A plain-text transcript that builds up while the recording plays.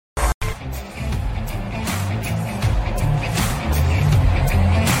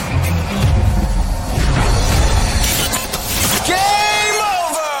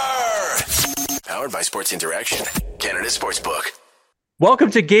powered by Sports Interaction, Canada Sportsbook.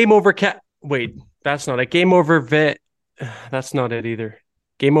 Welcome to Game Over Wait, that's not it. Game Over That's not it either.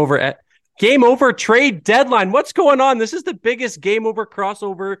 Game Over Trade Deadline. What's going on? This is the biggest Game Over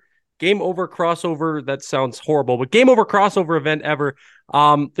crossover. That sounds horrible, but Game Over crossover event ever.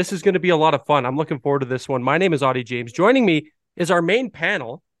 This is going to be a lot of fun. I'm looking forward to this one. My name is Audie James. Joining me is our main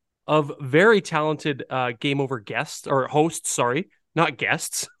panel of very talented Game Over guests or hosts. Sorry, not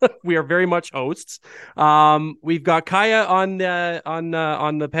guests. We are very much hosts. We've got Kaya on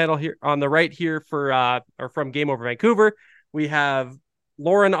the panel here on the right here for or from Game Over Vancouver. We have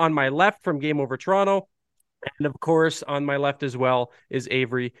Lauren on my left from Game Over Toronto. And of course, on my left as well is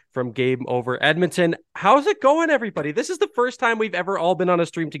Avery from Game Over Edmonton. How's it going, everybody? This is the first time we've ever all been on a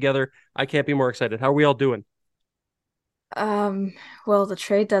stream together. I can't be more excited. How are we all doing? Well, the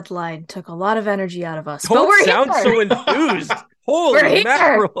trade deadline took a lot of energy out of us, but Don't we're sound here. so enthused. We're Holy here.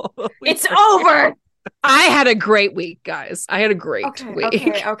 mackerel. It's over. I had a great week, guys. I had a great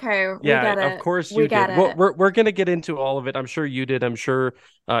week. Okay. Yeah, of course you did. We're going to get into all of it. I'm sure you did. I'm sure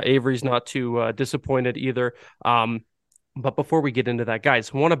Avery's not too disappointed either. But before we get into that,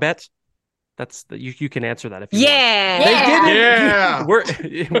 guys, want to bet? You can answer that if you want. Yeah. We're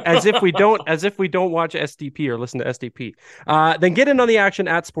as if we don't watch SDP or listen to SDP. Then get in on the action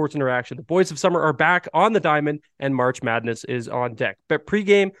at Sports Interaction. The boys of summer are back on the diamond, and March Madness is on deck. Bet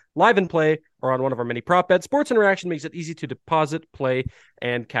pregame, live and play, or on one of our many prop bets. Sports Interaction makes it easy to deposit, play,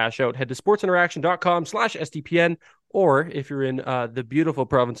 and cash out. Head to sportsinteraction.com/SDPN. Or if you're in the beautiful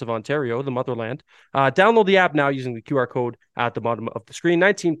province of Ontario, the motherland, download the app now using the QR code at the bottom of the screen.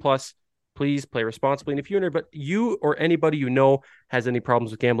 19 plus. Please play responsibly. And if you or anybody you know has any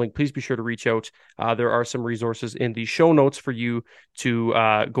problems with gambling, please be sure to reach out. There are some resources in the show notes for you to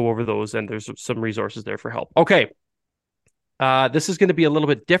go over those, and there's some resources there for help. Okay. This is going to be a little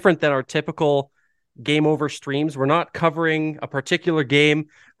bit different than our typical Game Over streams. We're not covering a particular game.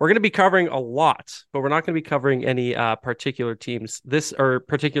 We're going to be covering a lot, but we're not going to be covering any particular teams or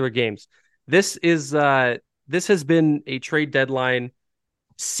particular games. This has been a trade deadline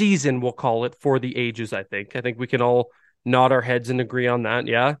season, we'll call it, for the ages. I think we can all nod our heads and agree on that.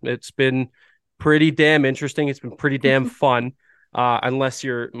 Yeah, it's been pretty damn interesting. It's been pretty damn fun, unless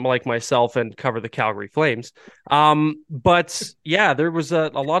you're like myself and cover the Calgary Flames. But yeah, there was a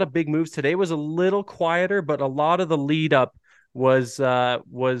lot of big moves. Today was a little quieter, but a lot of the lead up was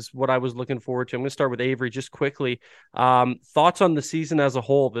what I was looking forward to. I'm going to start with Avery just quickly. Thoughts on the season as a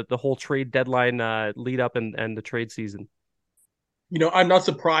whole, the whole trade deadline lead up and the trade season. I'm not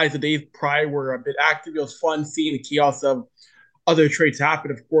surprised. The days prior were a bit active. It was fun seeing the chaos of other trades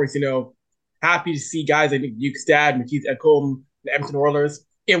happen. Of course, happy to see guys like Nick Stad, Matisse Ekholm, the Edmonton Oilers.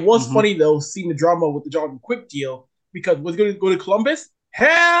 It was funny, though, seeing the drama with the Jonathan Quick deal, because was he going to go to Columbus?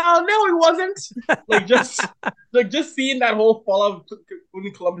 Hell no, he wasn't. just seeing that whole fallout going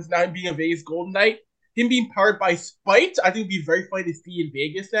to Columbus now, him being a Vegas Golden Knight, him being powered by spite, I think would be very funny to see in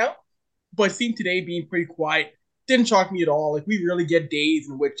Vegas now. But seeing today being pretty quiet didn't shock me at all. Like, we really get days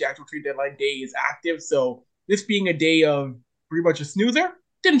in which the actual trade deadline day is active. So this being a day of pretty much a snoozer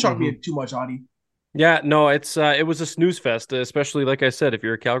didn't shock me too much, Audie. Yeah, no, it was a snooze fest, especially, like I said, if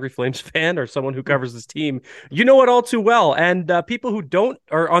you're a Calgary Flames fan or someone who covers this team, you know it all too well. And people who don't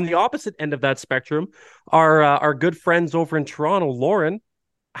are on the opposite end of that spectrum are our good friends over in Toronto. Lauren,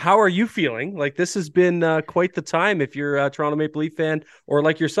 how are you feeling? Like, this has been quite the time if you're a Toronto Maple Leaf fan or,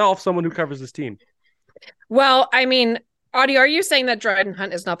 like yourself, someone who covers this team. Well, I mean, Audie, are you saying that Dryden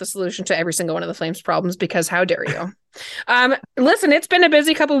Hunt is not the solution to every single one of the Flames' problems? Because how dare you? Listen, it's been a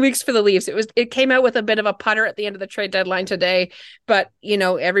busy couple of weeks for the Leafs. It came out with a bit of a putter at the end of the trade deadline today, but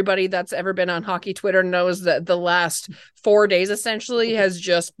everybody that's ever been on hockey Twitter knows that the last 4 days essentially has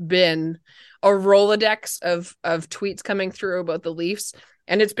just been a Rolodex of tweets coming through about the Leafs.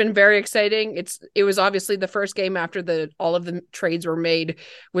 And it's been very exciting. It was obviously the first game after all of the trades were made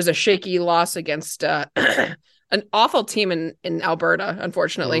was a shaky loss against an awful team in Alberta,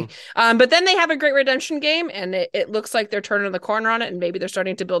 unfortunately. But then they have a great redemption game, and it looks like they're turning the corner on it, and maybe they're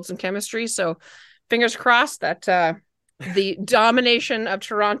starting to build some chemistry. So fingers crossed that the domination of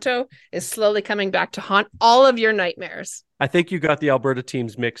Toronto is slowly coming back to haunt all of your nightmares. I think you got the Alberta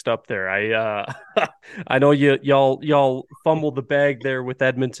teams mixed up there. I know y'all fumbled the bag there with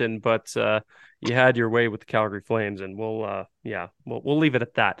Edmonton, but you had your way with the Calgary Flames, and we'll leave it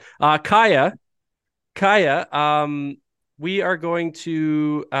at that. Kaya, we are going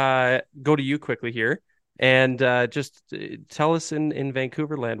to go to you quickly here, and just tell us in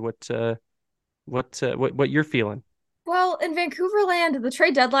Vancouver land what you're feeling. Well, in Vancouverland, the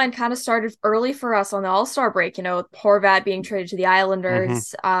trade deadline kind of started early for us on the All-Star break, Horvat being traded to the Mm-hmm.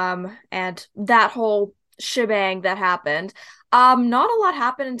 Islanders, and that whole shebang that happened. Not a lot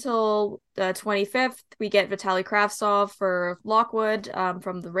happened until the 25th. We get Vitaly Kravtsov for Lockwood,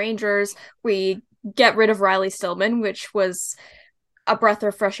 from the Rangers. We get rid of Riley Stillman, which was a breath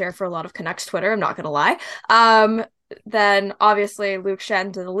of fresh air for a lot of Canucks Twitter, I'm not gonna lie. Then obviously Luke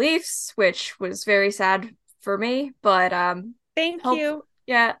Shen to the Leafs, which was very sad for me, but Thank hope you.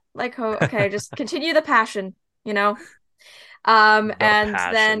 yeah, like okay, just continue the passion, you know. The And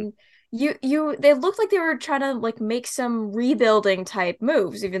passion. then they looked like they were trying to like make some rebuilding type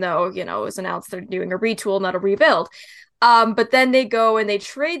moves, even though, it was announced they're doing a retool, not a rebuild. But then they go and they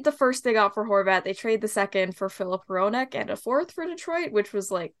trade the first they got for Horvat. They trade the second for Philip Hronek and a fourth for Detroit, which was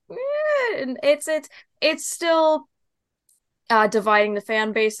like, and it's still dividing the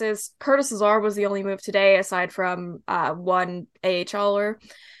fan bases. Curtis Lazar was the only move today, aside from one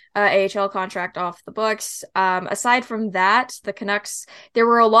AHL contract off the books. Aside from that, the Canucks, there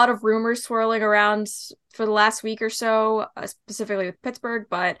were a lot of rumors swirling around for the last week or so, specifically with Pittsburgh,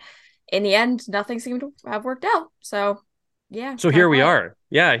 but in the end, nothing seemed to have worked out. So, yeah, So kind here of we quiet. are.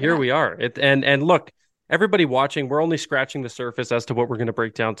 Yeah, here Yeah. we are. And look, everybody watching, we're only scratching the surface as to what we're going to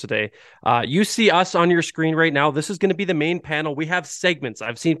break down today. You see us on your screen right now. This is going to be the main panel. We have segments.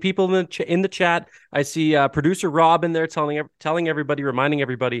 I've seen people in the chat. I see producer Rob in there telling everybody, reminding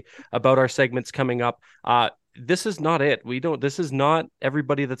everybody about our segments coming up. This is not it. This is not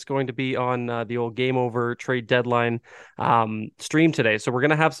everybody that's going to be on the old Game Over trade deadline stream today. So we're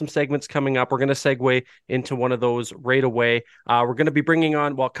going to have some segments coming up. We're going to segue into one of those right away. We're going to be bringing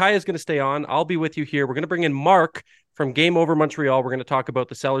on, well, Kaya's going to stay on. I'll be with you here. We're going to bring in Mark from Game Over Montreal. We're going to talk about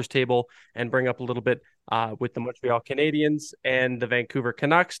the sellers table and bring up a little bit with the Montreal Canadiens and the Vancouver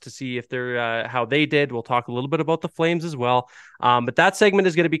Canucks to see if they're how they did. We'll talk a little bit about the Flames as well. But that segment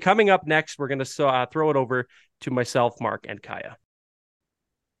is going to be coming up next. We're going to throw it over to myself, Mark, and Kaya.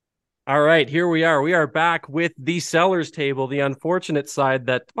 All right, here we are. We are back with the sellers table, the unfortunate side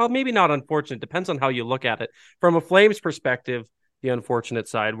that, well, maybe not unfortunate, depends on how you look at it. From a Flames perspective, the unfortunate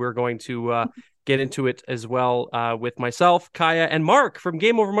side. We're going to get into it as well with myself, Kaya, and Mark from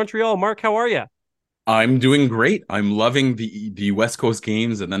Game Over Montreal. Mark, how are you? I'm doing great. I'm loving the West Coast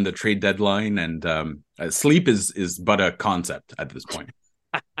games and then the trade deadline, and sleep is but a concept at this point.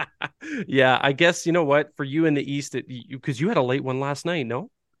 Yeah, I guess you know what, for you in the East, because you had a late one last night, no?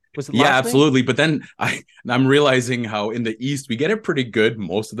 Was it Yeah, last night? absolutely. But then I'm realizing how in the East we get it pretty good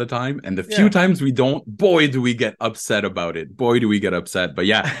most of the time, and the few Yeah. times we don't, boy, do we get upset about it. Boy, do we get upset. But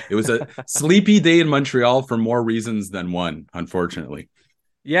yeah, it was a sleepy day in Montreal for more reasons than one, unfortunately.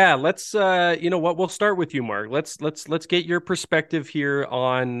 Yeah, let's you know what, we'll start with you, Mark. Let's get your perspective here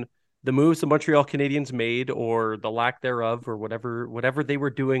on the moves the Montreal Canadiens made, or the lack thereof, or whatever they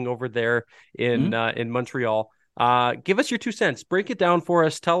were doing over there in Montreal. Give us your 2 cents. Break it down for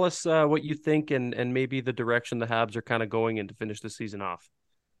us. Tell us what you think, and maybe the direction the Habs are kind of going in to finish the season off.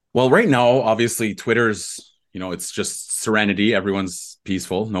 Well, right now, obviously, Twitter's, it's just serenity. Everyone's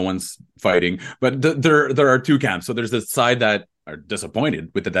peaceful. No one's fighting. But there are two camps. So there's this side that are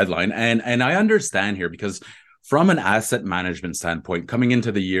disappointed with the deadline. And I understand here, because from an asset management standpoint, coming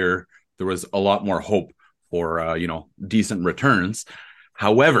into the year, there was a lot more hope for, decent returns.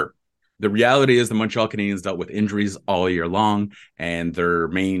 However, the reality is the Montreal Canadiens dealt with injuries all year long, and their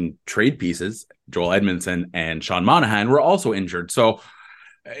main trade pieces, Joel Edmondson and Sean Monahan, were also injured. So,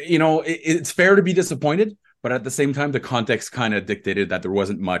 it's fair to be disappointed, but at the same time, the context kind of dictated that there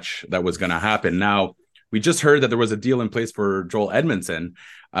wasn't much that was going to happen. Now, we just heard that there was a deal in place for Joel Edmondson.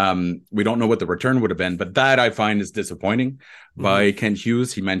 We don't know what the return would have been, but that I find is disappointing. By Kent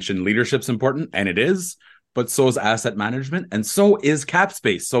Hughes, he mentioned leadership's important, and it is, but so is asset management, and so is cap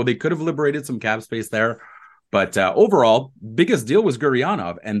space. So they could have liberated some cap space there. But overall, biggest deal was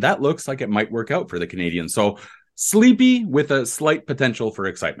Gurianov, and that looks like it might work out for the Canadiens. So sleepy with a slight potential for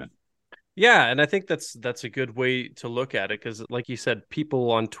excitement. Yeah, and I think that's a good way to look at it, because, like you said,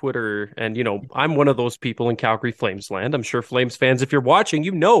 people on Twitter, and I'm one of those people in Calgary Flames land. I'm sure Flames fans, if you're watching,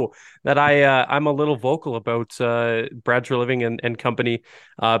 that I'm a little vocal about Brad Treliving and company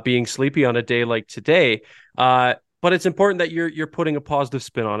being sleepy on a day like today. But it's important that you're putting a positive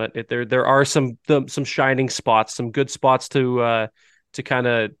spin on it. There are some shining spots, some good spots to kind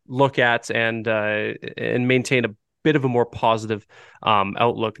of look at and maintain a bit of a more positive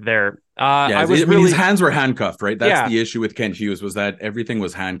outlook there. His hands were handcuffed, right? That's Yeah. the issue with Kent Hughes, was that everything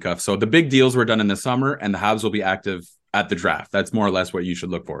was handcuffed. So the big deals were done in the summer, and the Habs will be active at the draft. That's more or less what you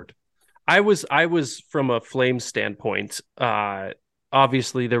should look forward to. I was from a Flames standpoint,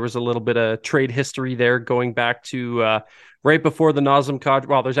 obviously there was a little bit of trade history there going back to right before the Nazem Kadri.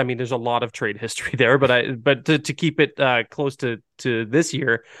 Well, there's a lot of trade history there, but to keep it close to this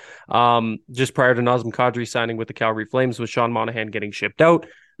year, just prior to Nazem Kadri signing with the Calgary Flames, with Sean Monahan getting shipped out.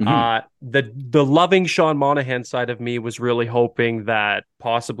 The loving Sean Monahan side of me was really hoping that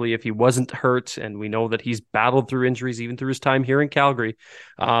possibly if he wasn't hurt, and we know that he's battled through injuries even through his time here in Calgary,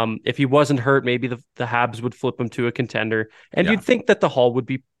 if he wasn't hurt, maybe the Habs would flip him to a contender, and you'd think that the haul would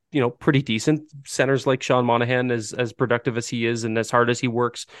be pretty decent. Centers like Sean Monahan, as productive as he is and as hard as he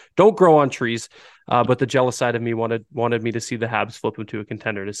works, don't grow on trees. But the jealous side of me wanted me to see the Habs flip him to a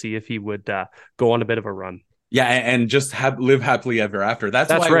contender to see if he would go on a bit of a run. Yeah, and just live happily ever after. That's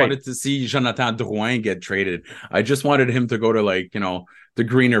why right. I wanted to see Jonathan Drouin get traded. I just wanted him to go to the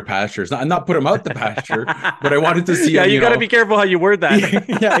greener pastures. Not put him out the pasture, but I wanted to see. Yeah, you got to be careful how you word that.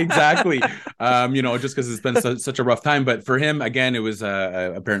 Yeah, exactly. Just because it's been such a rough time. But for him, again, it was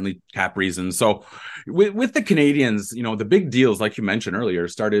apparently cap reasons. So with the Canadians, the big deals, like you mentioned earlier,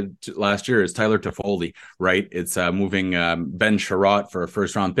 started last year. Is Tyler Toffoli, right? It's moving Ben Sherratt for a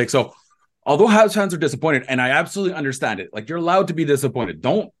first round pick. So. Although Habs fans are disappointed, and I absolutely understand it. Like, you're allowed to be disappointed.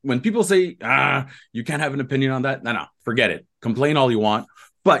 When people say, you can't have an opinion on that. No, forget it. Complain all you want.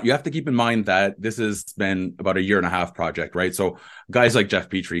 But you have to keep in mind that this has been about a 1.5-year project, right? So guys like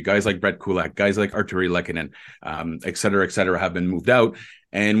Jeff Petrie, guys like Brett Kulak, guys like Arturi Lehkonen, et cetera, have been moved out.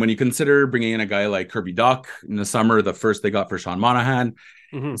 And when you consider bringing in a guy like Kirby Dach in the summer, the first they got for Sean Monahan,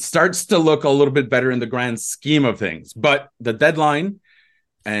 it starts to look a little bit better in the grand scheme of things. But the deadline...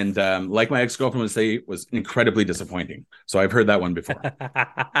 And like my ex-girlfriend would say, was incredibly disappointing. So I've heard that one before.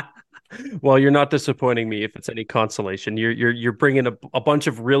 Well, you're not disappointing me if it's any consolation. You're bringing a bunch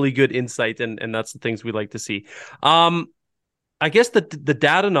of really good insight, and that's the things we like to see. I guess the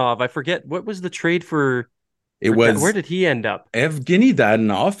Dadonov, I forget, what was the trade for? Where did he end up? Evgeny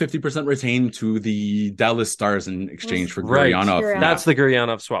Dadonov, 50% retained to the Dallas Stars in exchange for Gurianov. Right. That's the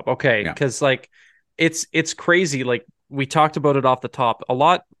Gurianov swap. Okay, because it's crazy. Like, we talked about it off the top.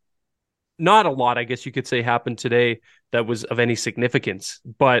 Not a lot, I guess you could say, happened today that was of any significance,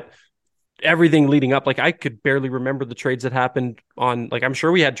 but everything leading up, I could barely remember the trades that happened on, I'm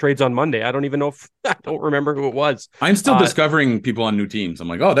sure we had trades on Monday. I don't even know I don't remember who it was. I'm still discovering people on new teams. I'm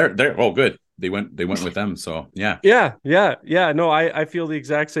like, oh, they're good. They went with them. So yeah. No, I feel the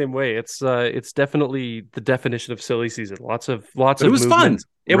exact same way. It's definitely the definition of silly season. Lots of it was fun.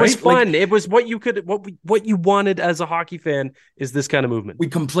 It was fun. It was what you wanted as a hockey fan, is this kind of movement. We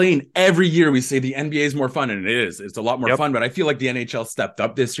complain every year. We say the NBA is more fun, and it is. It's a lot more fun. But I feel like the NHL stepped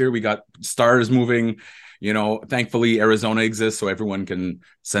up this year. We got stars moving. Thankfully Arizona exists, so everyone can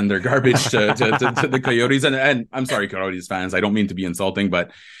send their garbage to the Coyotes. And I'm sorry, Coyotes fans, I don't mean to be insulting,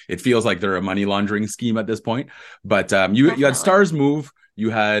 but it feels like they're a money laundering scheme at this point. But you had stars move. You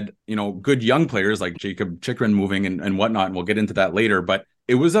had good young players like Jacob Chikrin moving and whatnot, and we'll get into that later. But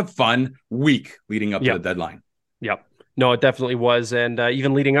it was a fun week leading up to the deadline. Yep. No, it definitely was. And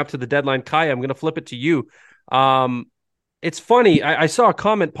even leading up to the deadline, Kai, I'm going to flip it to you. It's funny. I saw a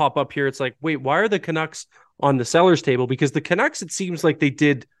comment pop up here. It's like, wait, why are the Canucks on the sellers table? Because the Canucks, it seems like they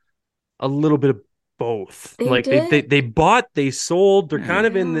did a little bit of both. They bought, they sold. They're kind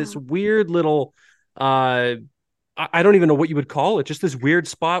of in this weird little, I don't even know what you would call it. Just this weird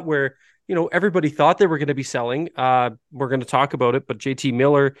spot where, everybody thought they were going to be selling. We're going to talk about it, but JT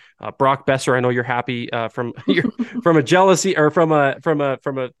Miller, Brock Besser, I know you're happy from a jealousy or from a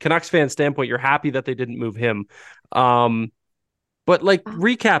Canucks fan standpoint, you're happy that they didn't move him. But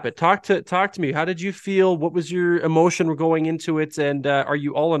recap it. Talk to me. How did you feel? What was your emotion going into it? And are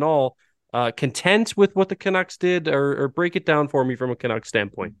you all in all content with what the Canucks did, or break it down for me from a Canucks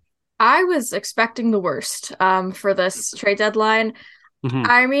standpoint? I was expecting the worst for this trade deadline. Mm-hmm.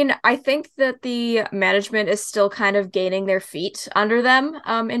 I mean, I think that the management is still kind of gaining their feet under them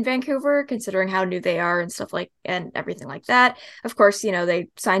in Vancouver, considering how new they are and stuff and everything like that. Of course, they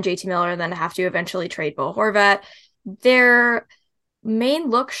signed JT Miller and then have to eventually trade Bo Horvat. Their main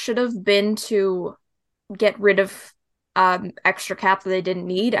look should have been to get rid of extra cap that they didn't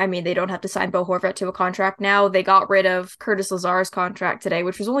need. I mean, they don't have to sign Bo Horvat to a contract now. They got rid of Curtis Lazar's contract today,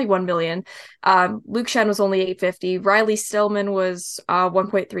 which was only $1 million. Luke Shen was only $850. Riley Stillman was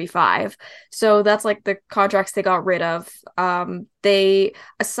 $1.35. So that's the contracts they got rid of. They,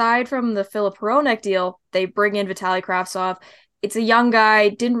 aside from the Filip Hronek deal, they bring in Vitaly Kravtsov. It's a young guy,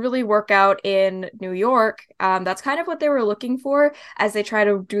 didn't really work out in New York. That's kind of what they were looking for as they try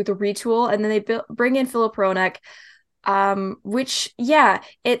to do the retool. And then they bring in Filip Hronek. Which, yeah,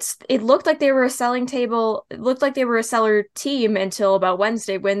 it looked like they were a selling table. It looked like they were a seller team until about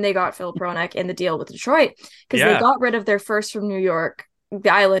Wednesday when they got Phil Hronek in the deal with Detroit, because they got rid of their first from New York, the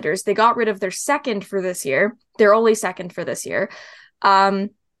Islanders. They got rid of their second for this year, their only second for this year.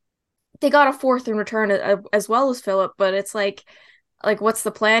 They got a fourth in return as well as Philip, but it's like what's the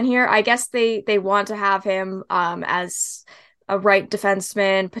plan here? I guess they want to have him as a right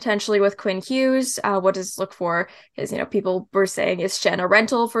defenseman, potentially with Quinn Hughes. What does look for? Because people were saying, is Shen a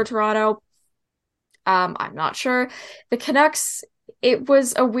rental for Toronto? I'm not sure. The Canucks, it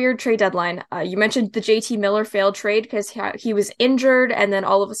was a weird trade deadline. You mentioned the JT Miller failed trade because he was injured, and then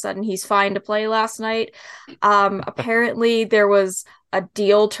all of a sudden he's fine to play last night. Apparently there was a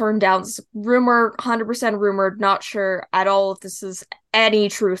deal turned down. Rumor, 100% rumored, not sure at all if this is any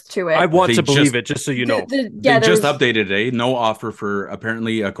truth to it. I want to believe it, just so you know. They just updated it. No offer for,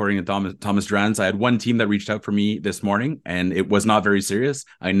 apparently, according to Thomas Drance. I had one team that reached out for me this morning, and it was not very serious.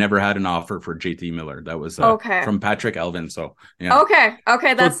 I never had an offer for JT Miller. That was from Patrick Elvin. So yeah. Okay.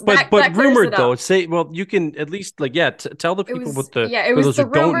 That's but rumored though. Say, well, you can at least tell the people what the it was the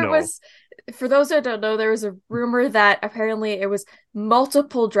rumor was. For those that don't know, there was a rumor that apparently it was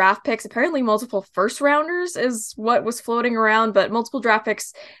multiple draft picks, apparently multiple first rounders is what was floating around, but multiple draft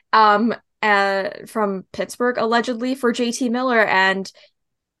picks from Pittsburgh allegedly for JT Miller, and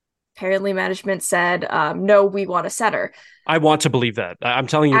apparently management said, no, we want a center. I want to believe that. I'm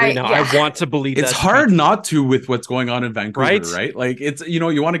telling you right now, I want to believe that. It's hard not to with what's going on in Vancouver, right? Like, it's,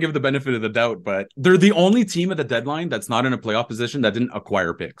 you want to give the benefit of the doubt, but they're the only team at the deadline that's not in a playoff position that didn't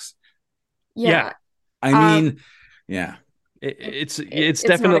acquire picks. Yeah. I mean, yeah. It's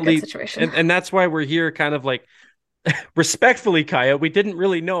definitely, not a good situation. And that's why we're here kind of respectfully, Kaya, we didn't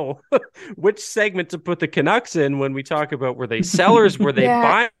really know which segment to put the Canucks in when we talk about, were they sellers, were they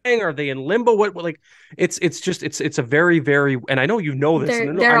buying, are they in limbo? It's a very, very, and I know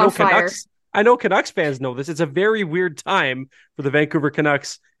this. They're on fire. I know Canucks fans know this. It's a very weird time for the Vancouver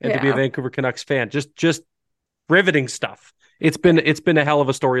Canucks and to be a Vancouver Canucks fan. Just riveting stuff. It's been a hell of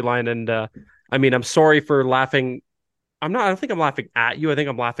a storyline, and I mean, I'm sorry for laughing. I don't think I'm laughing at you. I think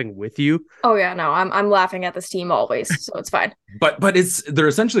I'm laughing with you. Oh yeah, no, I'm laughing at this team always, so it's fine. But they're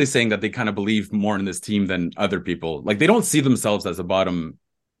essentially saying that they kind of believe more in this team than other people. Like, they don't see themselves as a bottom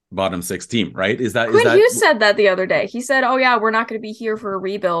six team, right? Quinn Hughes said that the other day. He said, "Oh yeah, we're not going to be here for a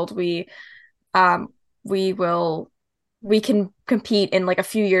rebuild. We can compete in a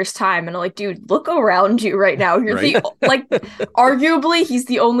few years' time." And I'm like, dude, look around you right now. You're arguably he's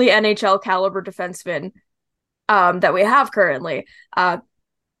the only NHL caliber defenseman that we have currently.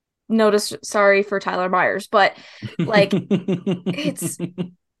 Sorry for Tyler Myers, but it's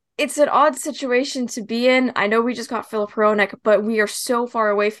an odd situation to be in. I know we just got Philip Hronek, but we are so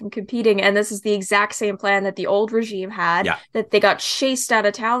far away from competing, and this is the exact same plan that the old regime had, that they got chased out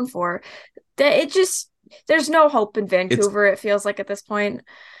of town for. That there's no hope in Vancouver, it feels like at this point.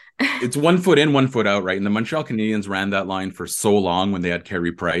 It's 1 foot in, 1 foot out, right? And the Montreal Canadiens ran that line for so long when they had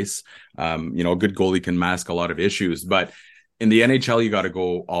Carey Price. A good goalie can mask a lot of issues, but in the NHL, you got to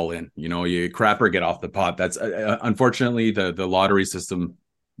go all in. You crap or get off the pot. That's unfortunately the lottery system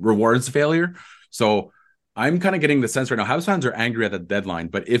rewards failure. So I'm kind of getting the sense right now, Habs fans are angry at the deadline,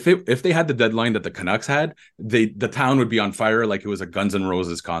 but if they had the deadline that the Canucks had, the town would be on fire like it was a Guns N'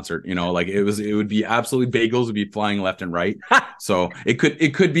 Roses concert. It would be absolutely, bagels would be flying left and right. So it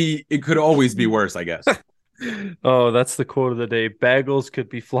could always be worse, I guess. Oh, that's the quote of the day. Bagels could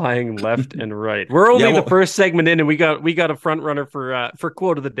be flying left and right. We're only the first segment in, and we got a front runner for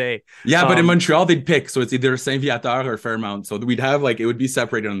quote of the day. Yeah, but in Montreal they'd pick, so it's either Saint Viateur or Fairmount. So we'd have it would be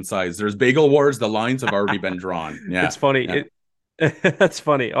separated on the sides. There's bagel wars. The lines have already been drawn. Yeah, it's funny. Yeah. That's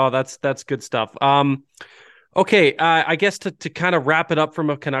funny. Oh, that's good stuff. Okay, I guess to kind of wrap it up from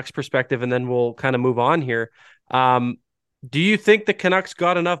a Canucks perspective, and then we'll kind of move on here. Do you think the Canucks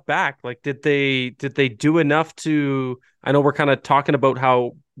got enough back? Did they do enough to? I know we're kind of talking about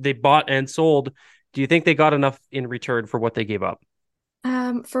how they bought and sold. Do you think they got enough in return for what they gave up?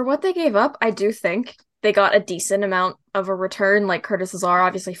 For what they gave up, I do think they got a decent amount of a return. Like Curtis Lazar,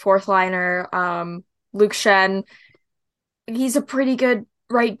 obviously fourth liner. Luke Shen, he's a pretty good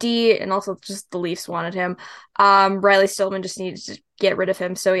right D, and also just the Leafs wanted him. Riley Stillman just needed to get rid of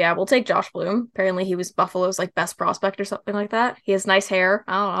him. So yeah, we'll take Josh Bloom. Apparently he was Buffalo's best prospect or something like that. He has nice hair.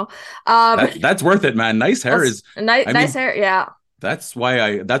 I don't know. That's worth it, man. Nice hair is nice hair. Yeah. That's why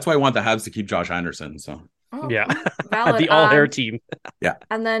I want the Habs to keep Josh Anderson. So yeah, valid. The all hair team. Yeah.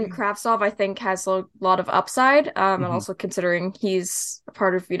 And then Kravtsov, I think, has a lot of upside. And also considering he's a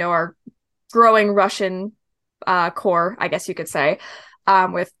part of our growing Russian core, I guess you could say.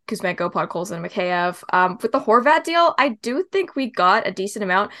 with Kuzmenko, Podkolzin, and Mikheyev. With the Horvat deal, I do think we got a decent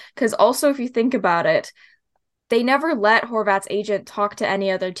amount, because also if you think about it, they never let Horvat's agent talk to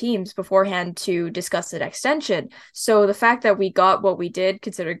any other teams beforehand to discuss an extension. So the fact that we got what we did,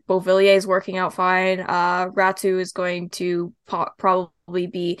 considering Beauvillier is working out fine, Ratu is going to probably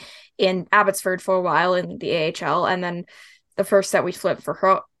be in Abbotsford for a while in the AHL, and then the first that we flipped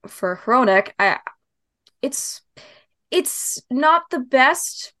for Hronek, it's not the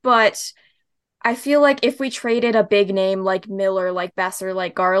best, but I feel like if we traded a big name like Miller, like Besser,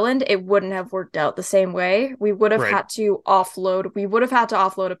 like Garland, it wouldn't have worked out the same way. We would have had to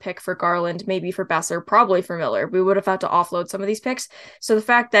offload a pick for Garland, maybe for Besser, probably for Miller. We would have had to offload some of these picks. So the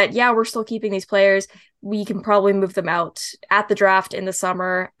fact that, yeah, we're still keeping these players, we can probably move them out at the draft in the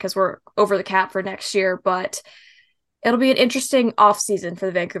summer because we're over the cap for next year. But it'll be an interesting offseason for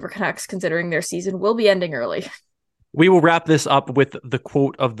the Vancouver Canucks, considering their season will be ending early. We will wrap this up with the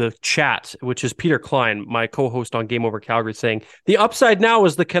quote of the chat, which is Peter Klein, my co-host on Game Over Calgary, saying, "The upside now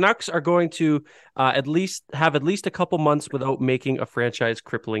is the Canucks are going to at least a couple months without making a franchise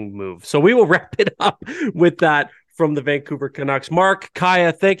crippling move." So we will wrap it up with that from the Vancouver Canucks. Mark,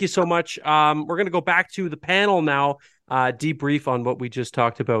 Kaya, thank you so much. We're going to go back to the panel now, debrief on what we just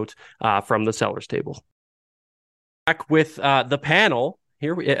talked about from the Sellers table. Back with the panel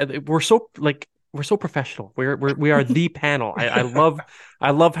here. We're so professional. We are the panel.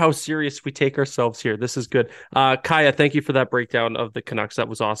 I love how serious we take ourselves here. This is good. Kaya, thank you for that breakdown of the Canucks. That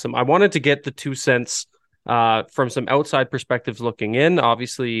was awesome. I wanted to get the 2 cents from some outside perspectives looking in.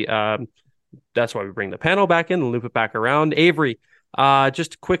 Obviously, that's why we bring the panel back in and loop it back around. Avery,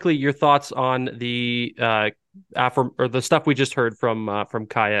 just quickly, your thoughts on the the stuff we just heard from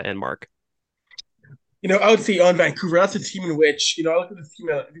Kaya and Mark. I would say on Vancouver, that's a team in which, I look at this team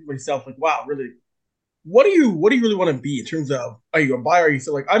and I think to myself, like, wow, really, what do you really want to be in terms of, are you a buyer? Are you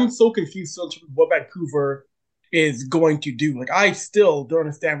still, like, I'm so confused in terms of what Vancouver is going to do. Like, I still don't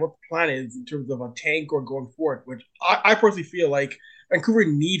understand what the plan is in terms of a tank or going forward, which I personally feel like Vancouver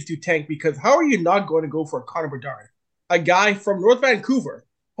needs to tank, because how are you not going to go for Connor Bedard, a guy from North Vancouver,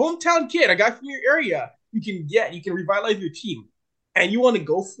 hometown kid, a guy from your area, you can revitalize your team, and you want to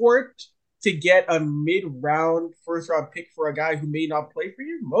go for it to get a mid-round, first-round pick for a guy who may not play for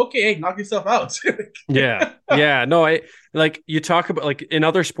you? Okay, knock yourself out. Yeah. No, you talk about, like, in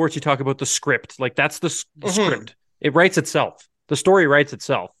other sports, you talk about the script. Like, that's the script. It writes itself. The story writes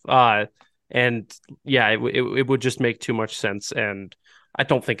itself. And yeah, it would just make too much sense. And I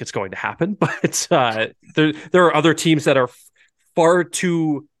don't think it's going to happen. But there are other teams that are far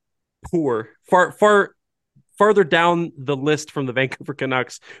too poor, farther down the list from the Vancouver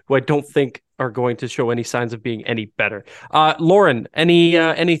Canucks, who I don't think are going to show any signs of being any better. Lauren,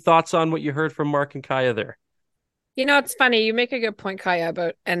 any thoughts on what you heard from Mark and Kaya there? It's funny. You make a good point, Kaya,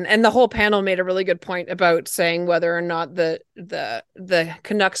 about and the whole panel made a really good point about saying whether or not the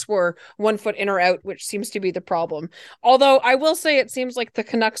Canucks were 1 foot in or out, which seems to be the problem. Although I will say it seems like the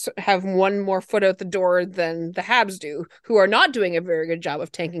Canucks have one more foot out the door than the Habs do, who are not doing a very good job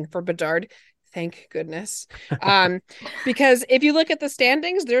of tanking for Bedard. Thank goodness. Because if you look at the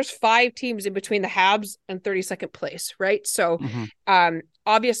standings, there's 5 teams in between the Habs and 32nd place, right? So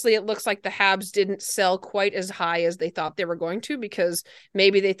obviously it looks like the Habs didn't sell quite as high as they thought they were going to, because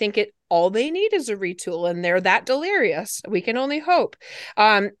maybe they think all they need is a retool and they're that delirious. We can only hope.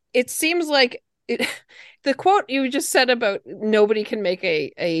 It seems like the quote you just said about nobody can make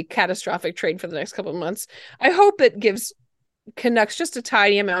a catastrophic trade for the next couple of months. I hope it gives Canucks just a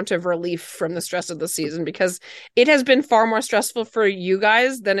tiny amount of relief from the stress of the season, because it has been far more stressful for you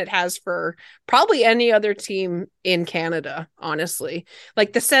guys than it has for probably any other team in Canada, honestly.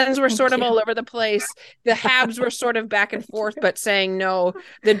 Like, the Sens were sort of all over the place. The Habs were sort of back and forth, but saying no.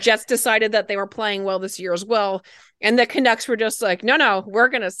 The Jets decided that they were playing well this year as well. And the Canucks were just like, no, we're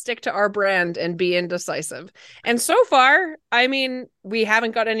going to stick to our brand and be indecisive. And so far, I mean, we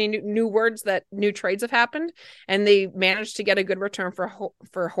haven't got any new words that new trades have happened. And they managed to get a good return for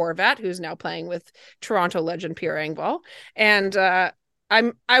Horvat, who's now playing with Toronto legend Pierre Engvall. And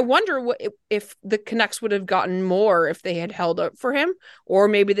I wonder if the Canucks would have gotten more if they had held out for him, or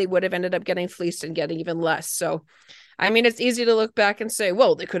maybe they would have ended up getting fleeced and getting even less. So, I mean, it's easy to look back and say,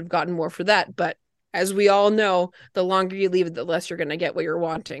 well, they could have gotten more for that. But as we all know, the longer you leave it, the less you're going to get what you're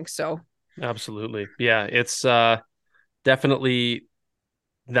wanting. So, absolutely. Yeah, it's definitely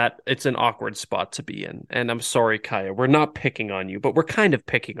that it's an awkward spot to be in. And I'm sorry, Kaya, we're not picking on you, but we're kind of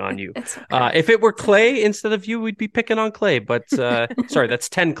picking on you. Okay. If it were Clay instead of you, we'd be picking on Clay. But sorry, that's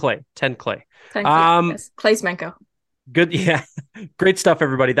 10 Clay. 10 Clay. 10 Clay. Yes. Clay's Menko. Good. Yeah. Great stuff,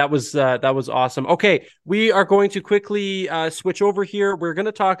 everybody. That was awesome. Okay. We are going to quickly switch over here. We're going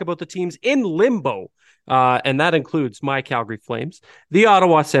to talk about the teams in limbo. And that includes my Calgary Flames, the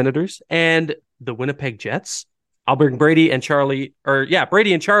Ottawa Senators, and the Winnipeg Jets. I'll bring Brady and Charlie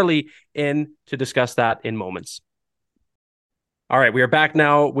in to discuss that in moments. All right, we are back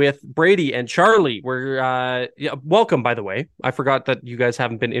now with Brady and Charlie. We're welcome, by the way. I forgot that you guys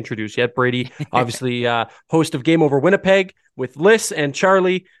haven't been introduced yet. Brady, obviously, host of Game Over Winnipeg with Liz, and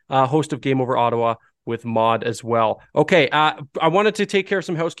Charlie, host of Game Over Ottawa with Maud as well. Okay, I wanted to take care of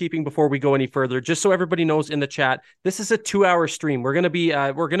some housekeeping before we go any further, just so everybody knows in the chat. This is a 2-hour stream. We're gonna be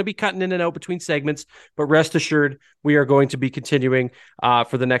cutting in and out between segments, but rest assured, we are going to be continuing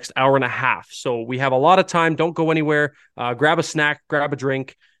for the next hour and a half. So we have a lot of time. Don't go anywhere. Grab a snack, grab a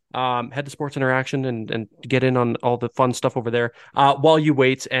drink. Head to Sports Interaction and get in on all the fun stuff over there while you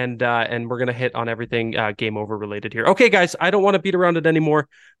wait, and we're gonna hit on everything Game Over related here. Okay, guys, I don't want to beat around it anymore.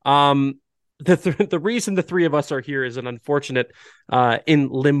 The reason the three of us are here is an unfortunate in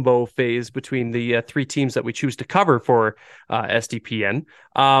limbo phase between the three teams that we choose to cover for SDPN.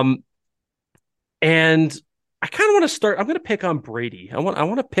 And I kind of want to start. I'm going to pick on Brady. I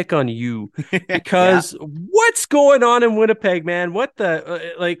want to pick on you because what's going on in Winnipeg, man? What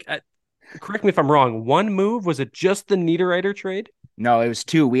the correct me if I'm wrong. One move, was it just the Niederreiter trade? No, it was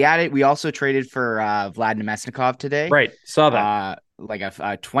two. We also traded for Vlad Nemesnikov today. Right, saw that. Like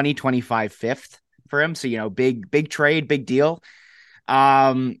a 2025 fifth for him. So, big trade, big deal.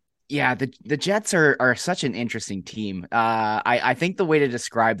 The Jets are such an interesting team. I think the way to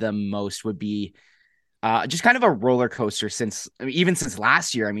describe them most would be just kind of a roller coaster since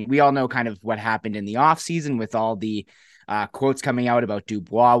last year. I mean, we all know kind of what happened in the offseason with all the quotes coming out about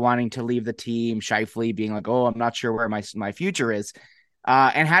Dubois wanting to leave the team, Scheifele being like, oh, I'm not sure where my future is.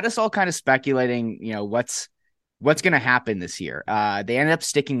 And had us all kind of speculating, what's going to happen this year. They ended up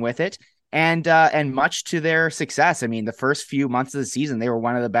sticking with it, and much to their success. I mean, the first few months of the season, they were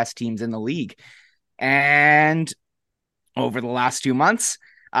one of the best teams in the league. And over the last 2 months,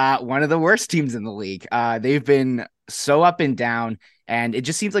 one of the worst teams in the league. They've been so up and down, and it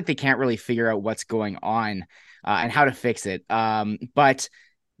just seems like they can't really figure out what's going on and how to fix it. But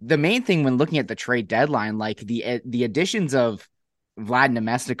the main thing when looking at the trade deadline, like the additions of Vlad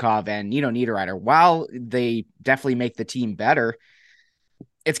Nemesnikov and Niederreiter, while they definitely make the team better,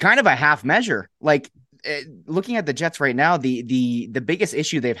 it's kind of a half measure. Like looking at the Jets right now, the biggest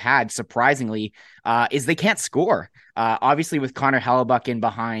issue they've had, surprisingly, is they can't score. Obviously, with Connor Hellebuck in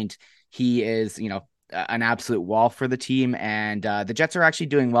behind, he is an absolute wall for the team, and the Jets are actually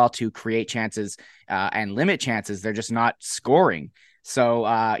doing well to create chances and limit chances. They're just not scoring. So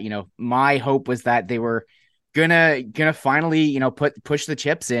my hope was that they were gonna finally push the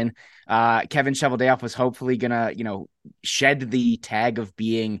chips in. Kevin Cheveldayoff was hopefully gonna shed the tag of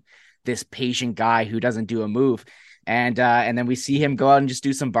being this patient guy who doesn't do a move, and then we see him go out and just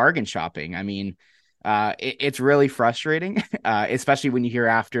do some bargain shopping. I mean, it's really frustrating, especially when you hear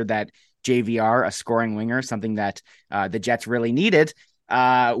after that JVR, a scoring winger, something that the Jets really needed,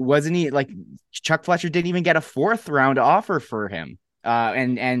 wasn't he? Like Chuck Fletcher didn't even get a 4th round offer for him.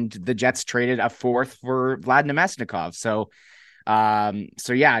 And the Jets traded a 4th for Vlad Nemesnikov. So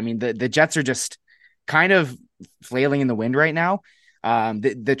yeah, I mean, the Jets are just kind of flailing in the wind right now.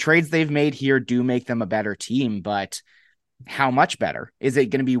 The trades they've made here do make them a better team, but how much better? Is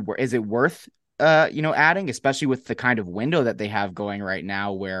it going to be, is it worth, adding, especially with the kind of window that they have going right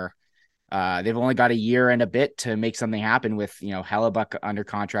now where, they've only got a year and a bit to make something happen with, Hellebuck under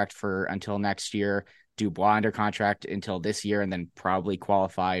contract for until next year, Dubois under contract until this year, and then probably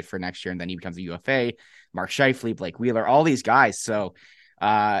qualified for next year, and then he becomes a UFA. Mark Scheifele, Blake Wheeler, all these guys. So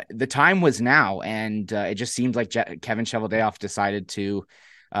the time was now, and it just seems like Kevin Cheveldayoff decided to,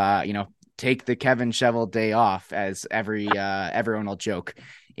 take the Kevin Chevel day off, as everyone will joke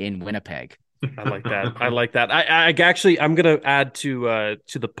in Winnipeg. I like that. I actually, I'm gonna add to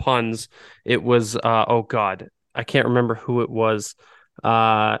the puns. It was oh god, I can't remember who it was.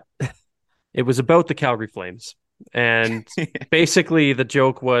 It was about the Calgary Flames, and basically the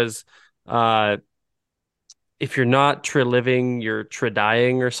joke was, if you're not living, you're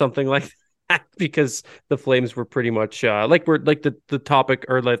dying, or something like that, because the Flames were pretty much the topic,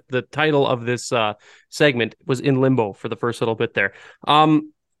 or like the title of this segment was in limbo for the first little bit there.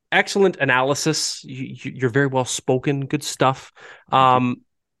 Excellent analysis. You're very well spoken. Good stuff. And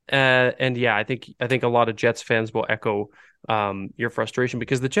yeah, I think a lot of Jets fans will echo your frustration,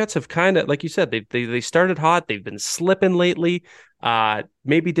 because the Jets have kind of, like you said, they started hot. They've been slipping lately.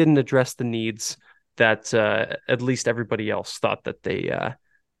 Maybe didn't address the needs that at least everybody else thought that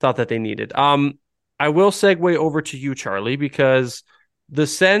they needed. I will segue over to you, Charlie, because the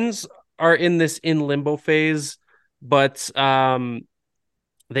Sens are in this in limbo phase, but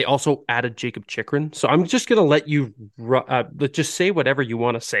they also added Jacob Chikrin. So I'm just going to let you just say whatever you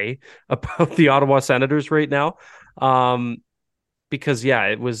want to say about the Ottawa Senators right now. Because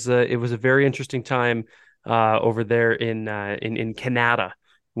it was a very interesting time over there in Canada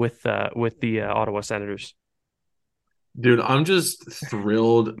with the Ottawa Senators. Dude, I'm just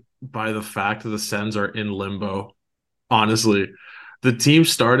thrilled by the fact that the Sens are in limbo. Honestly, the team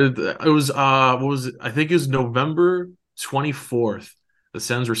started. It was what was it? I think it was November 24th. The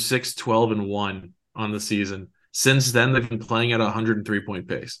Sens were 6-12-1 on the season. Since then, they've been playing at a 103-point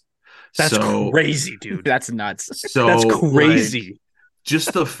pace. That's crazy, dude. That's nuts. So that's crazy.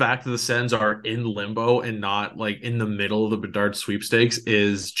 Just the fact that the Sens are in limbo and not like in the middle of the Bedard sweepstakes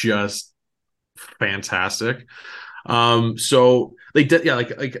is just fantastic. So they did,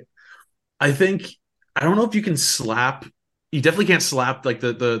 I think I don't know if you can slap. You definitely can't slap like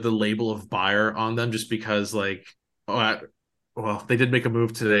the label of buyer on them just because well, they did make a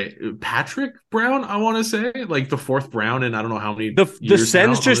move today. Patrick Brown, I want to say, like the fourth Brown, and I don't know how many. The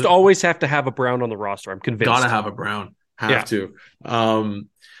Sens just always have to have a Brown on the roster. I'm convinced. Gotta have a Brown. Have to.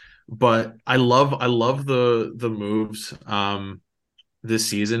 But I love the moves this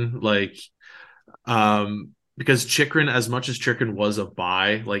season. Because Chikrin, as much as Chikrin was a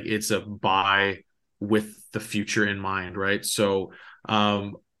buy, like it's a buy with the future in mind, right? So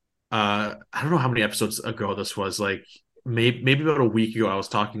I don't know how many episodes ago this was, like maybe about a week ago, I was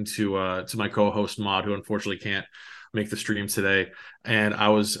talking to my co-host Maud, who unfortunately can't make the stream today, and I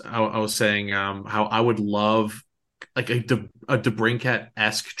was saying how I would love like a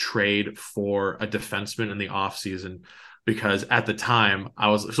DeBrincat-esque trade for a defenseman in the offseason, because at the time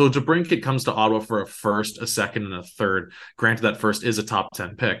DeBrincat comes to Ottawa for a first, a second, and a third. Granted, that first is a top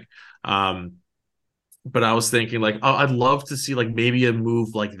 10 pick. But I was thinking I'd love to see like maybe a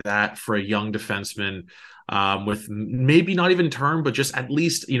move like that for a young defenseman with maybe not even term, but just at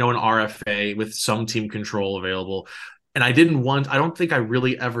least, an RFA with some team control available. And I don't think I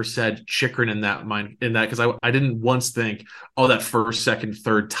really ever said Chikrin in that because I didn't once think, that first, second,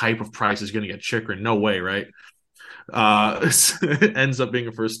 third type of price is going to get Chikrin. No way, right? It ends up being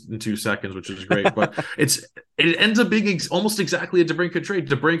a first and 2 seconds, which is great, but it ends up being almost exactly a DeBrincat trade.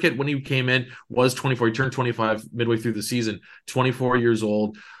 DeBrincat, when he came in, was 24. He turned 25 midway through the season, 24 years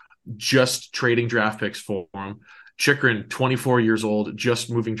old, just trading draft picks for him. Chikrin, 24 years old, just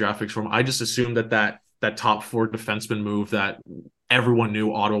moving draft picks for him. I just assumed that top four defenseman move that everyone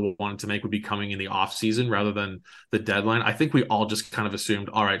knew Ottawa wanted to make would be coming in the offseason rather than the deadline. I think we all just kind of assumed,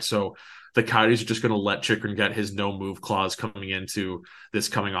 all right, so the Coyotes are just going to let Chikrin get his no move clause coming into this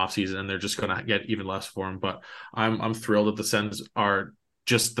coming offseason, and they're just going to get even less for him. But I'm thrilled that the Sens are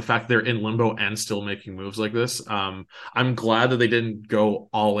just the fact they're in limbo and still making moves like this. I'm glad that they didn't go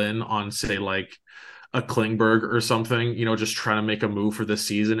all in on, say, like a Klingberg or something, just trying to make a move for this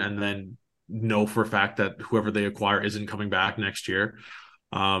season and then know for a fact that whoever they acquire isn't coming back next year.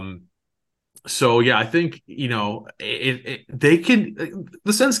 So yeah, I think the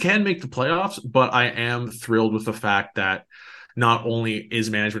Sens can make the playoffs, but I am thrilled with the fact that not only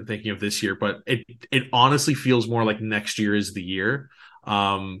is management thinking of this year, but it honestly feels more like next year is the year,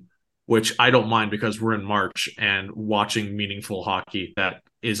 which I don't mind because we're in March and watching meaningful hockey that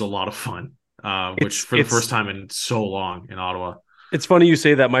is a lot of fun. Which for the first time in so long in Ottawa. It's funny you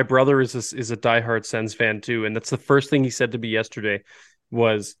say that. My brother is a diehard Sens fan too, and that's the first thing he said to me yesterday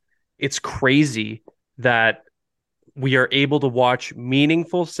was, it's crazy that we are able to watch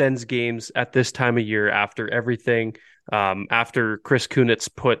meaningful Sens games at this time of year after everything, after Chris Kunitz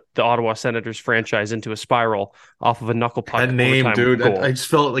put the Ottawa Senators franchise into a spiral off of a knuckle puck. That name, dude, I just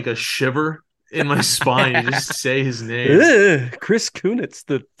felt like a shiver in my spine. You just say his name. Chris Kunitz,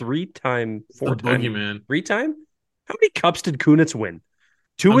 the four-time boogeyman. Three-time? How many cups did Kunitz win?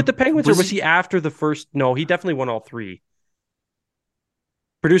 2 with the Penguins, or was he after the first? No, he definitely won all 3.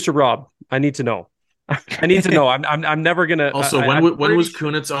 Producer Rob, I need to know. I need to know. I'm never gonna. Also, when was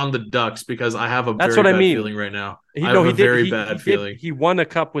Kunitz on the Ducks? Because I have a very bad feeling right now. I have a very bad feeling. He won a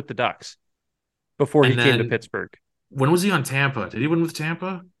cup with the Ducks before he came to Pittsburgh. When was he on Tampa? Did he win with Tampa?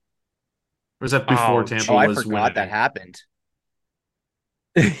 Or was that before Tampa was winning? I forgot that happened.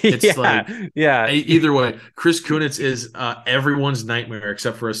 It's Either way, Chris Kunitz is everyone's nightmare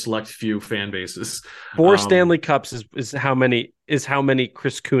except for a select few fan bases. 4 Stanley Cups is how many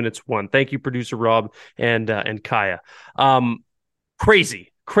Chris Kunitz won. Thank you, producer Rob and Kaya.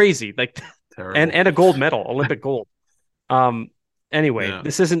 Crazy, like and a gold medal, Olympic gold. Anyway,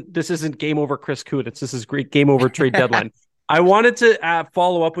 this isn't game over Chris Kunitz. This is great game over trade deadline. I wanted to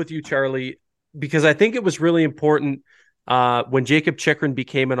follow up with you, Charlie. because I think it was really important when Jacob Chychrun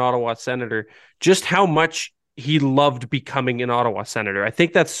became an Ottawa Senator, just how much he loved becoming an Ottawa Senator. I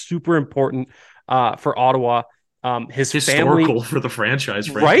think that's super important for Ottawa. His Historical family, for the franchise,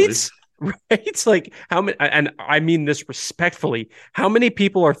 frankly. right? Right. It's like how many, and I mean this respectfully, how many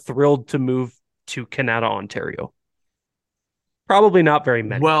people are thrilled to move to Canada, Ontario? Probably not very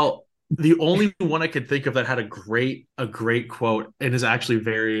many. Well, the only one I could think of that had a great quote and is actually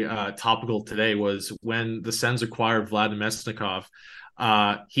very topical today was when the Sens acquired Vlad Mesnikov.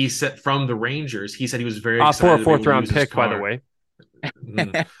 He said from the Rangers, he said he was very excited for a fourth round pick, by the way.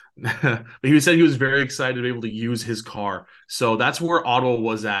 But he said he was very excited to be able to use his car. So that's where Ottawa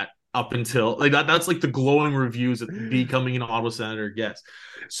was at up until like that. That's like the glowing reviews that becoming an Ottawa Senator gets.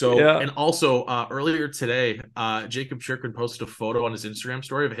 So Yeah. and also earlier today, Jacob Chychrun posted a photo on his Instagram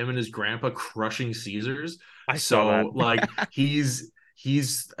story of him and his grandpa crushing Caesars. I saw that. Like he's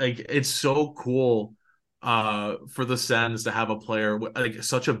like it's so cool for the Sens to have a player like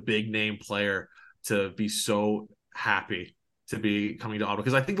such a big name player to be so happy to be coming to Ottawa.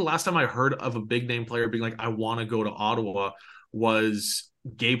 Because I think the last time I heard of a big name player being like, I want to go to Ottawa was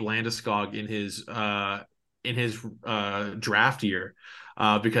Gabe Landeskog in his draft year.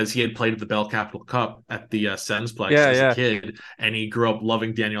 Because he had played at the Bell Capital Cup at the Sensplex as a kid, and he grew up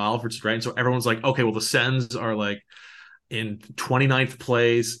loving Daniel Alfredsson, right? And so everyone's like, okay, well, the Sens are like in 29th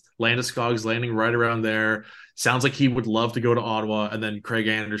place. Landeskog's landing right around there. Sounds like he would love to go to Ottawa, and then Craig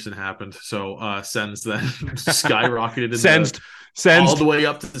Anderson happened. So Sens then skyrocketed all the way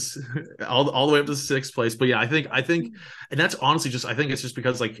up to all the way up to sixth place. But yeah, I think, and that's honestly just I think it's just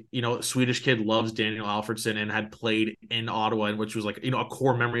because like Swedish kid loves Daniel Alfredsson and had played in Ottawa, and which was like a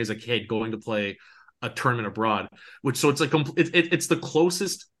core memory as a kid going to play a tournament abroad. Which so it's like it's the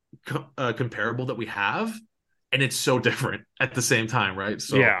closest comparable that we have, and it's so different at the same time, right?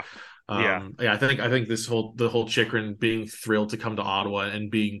 So yeah. I think the whole Chychrun being thrilled to come to Ottawa and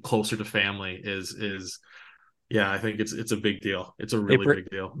being closer to family is I think it's a big deal. It's a really big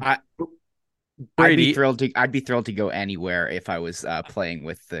deal. I'd be thrilled to go anywhere if I was playing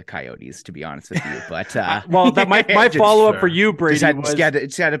with the Coyotes, to be honest with you. But well, that my follow up for you, Brady, just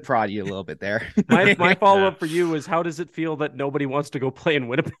had to prod you a little bit there. My follow up for you is how does it feel that nobody wants to go play in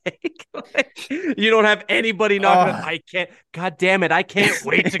Winnipeg? You don't have anybody knocking. I can't. God damn it! I can't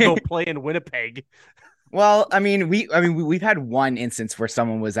wait to go play in Winnipeg. Well, we've had one instance where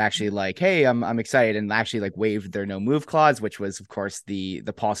someone was actually like, "Hey, I'm excited," and actually like waived their no move clause, which was of course the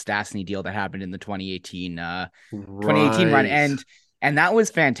Paul Stastny deal that happened in the 2018 run, and that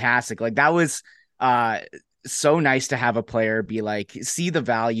was fantastic. Like that was so nice to have a player be like see the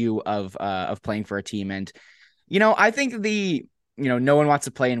value of playing for a team, and I think no one wants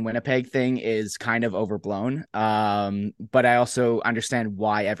to play in Winnipeg thing is kind of overblown. But I also understand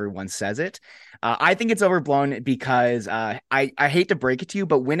why everyone says it. I think it's overblown because I hate to break it to you,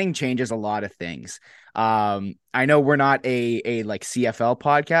 but winning changes a lot of things. I know we're not a like CFL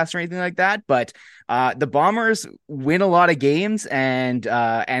podcast or anything like that, but the Bombers win a lot of games, and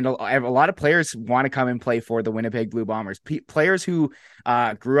a lot of players want to come and play for the Winnipeg Blue Bombers. Players who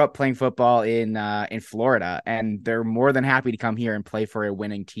grew up playing football in Florida, and they're more than happy to come here and play for a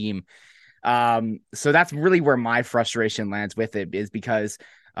winning team. So that's really where my frustration lands with it, is because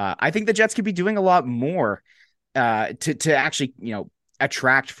I think the Jets could be doing a lot more to actually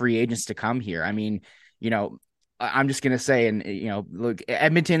attract free agents to come here. I mean, I'm just going to say, and look,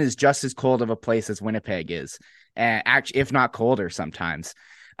 Edmonton is just as cold of a place as Winnipeg is, and actually, if not colder sometimes.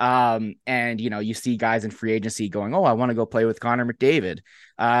 And you see guys in free agency going, "Oh, I want to go play with Connor McDavid."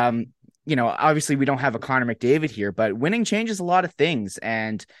 Obviously we don't have a Connor McDavid here, but winning changes a lot of things.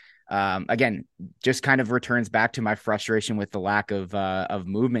 And again, just kind of returns back to my frustration with the lack of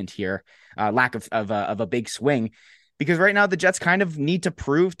movement here, lack of a big swing. Because right now the Jets kind of need to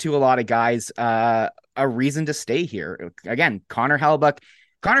prove to a lot of guys a reason to stay here. Again, Connor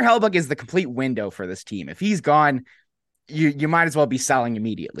Hellebuyck is the complete window for this team. If he's gone, you might as well be selling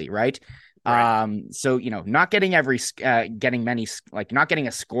immediately, right? So not getting not getting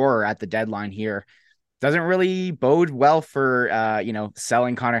a scorer at the deadline here doesn't really bode well for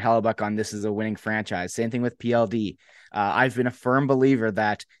selling Connor Hellebuyck on this is a winning franchise. Same thing with PLD. I've been a firm believer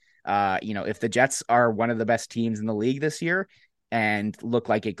that if the Jets are one of the best teams in the league this year and look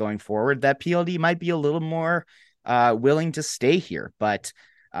like it going forward, that PLD might be a little more willing to stay here. But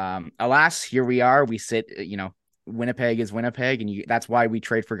alas, here we are. We sit, Winnipeg is Winnipeg, and that's why we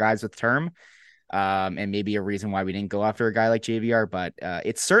trade for guys with term. And maybe a reason why we didn't go after a guy like JVR, but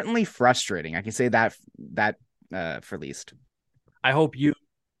it's certainly frustrating. I can say that for least. I hope you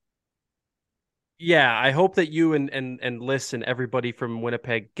Yeah, I hope that you and Liz and everybody from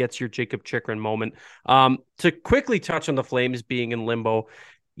Winnipeg gets your Jacob Chikrin moment. To quickly touch on the Flames being in limbo,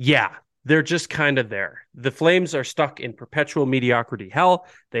 yeah, they're just kind of there. The Flames are stuck in perpetual mediocrity hell.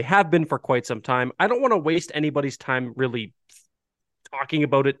 They have been for quite some time. I don't want to waste anybody's time really talking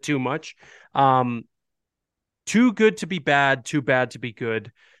about it too much. Too good to be bad, too bad to be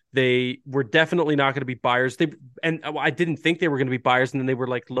good. They were definitely not going to be buyers. I didn't think they were going to be buyers, and then they were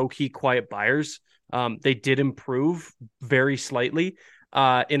like low key quiet buyers. They did improve very slightly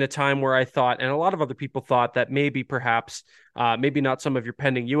in a time where I thought, and a lot of other people thought that perhaps, maybe not some of your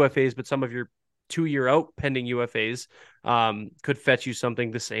pending UFAs, but some of your 2-year out pending UFAs could fetch you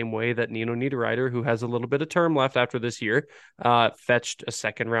something the same way that Nino Niederreiter, who has a little bit of term left after this year, fetched a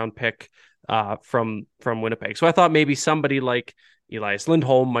second round pick from Winnipeg. So I thought maybe somebody like Elias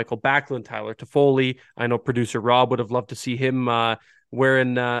Lindholm, Michael Backlund, Tyler Toffoli. I know producer Rob would have loved to see him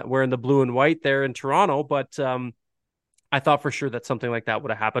wearing the blue and white there in Toronto, but I thought for sure that something like that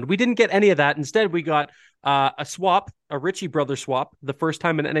would have happened. We didn't get any of that. Instead, we got a swap, a Ritchie brother swap, the first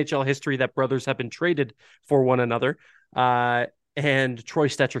time in NHL history that brothers have been traded for one another. And Troy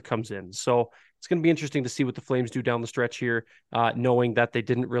Stecher comes in. So it's going to be interesting to see what the Flames do down the stretch here, knowing that they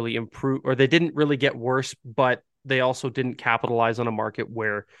didn't really improve, or they didn't really get worse, but they also didn't capitalize on a market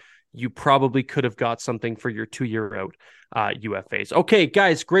where you probably could have got something for your 2-year out UFAs. Okay,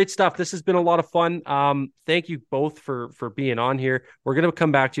 guys, great stuff. This has been a lot of fun. Thank you both for being on here. We're going to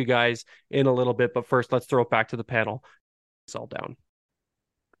come back to you guys in a little bit, but first, let's throw it back to the panel. It's all down.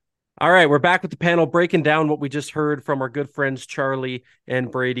 All right, we're back with the panel breaking down what we just heard from our good friends Charlie and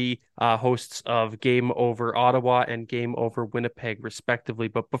Brady, hosts of Game Over Ottawa and Game Over Winnipeg, respectively.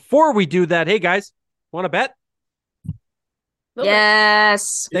 But before we do that, hey guys, want to bet?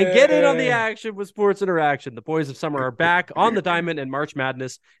 Yes. Then get in on the action with Sports Interaction. The boys of summer are back on the diamond, and March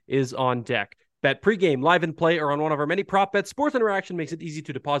Madness is on deck. Bet pregame, live and play, or on one of our many prop bets. Sports Interaction makes it easy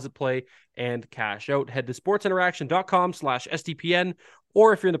to deposit, play, and cash out. Head to sportsinteraction.com/SDPN,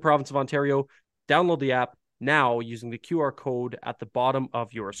 or if you're in the province of Ontario, download the app now using the QR code at the bottom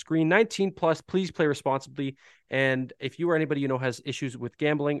of your screen. 19 plus, please play responsibly. And if you or anybody you know has issues with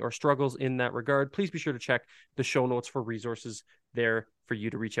gambling or struggles in that regard, please be sure to check the show notes for resources there for you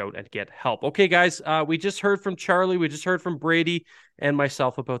to reach out and get help. Okay, guys, we just heard from Charlie. We just heard from Brady and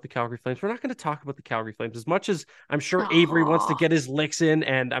myself about the Calgary Flames. We're not going to talk about the Calgary Flames as much as I'm sure Avery wants to get his licks in,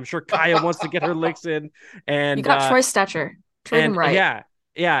 and I'm sure Kaya wants to get her licks in. And you got Troy Stecher. Treat him right.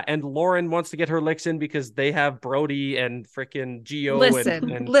 Yeah, and Lauren wants to get her licks in because they have Brody and frickin' Gio.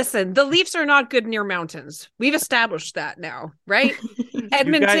 Listen, the Leafs are not good near mountains. We've established that now, right?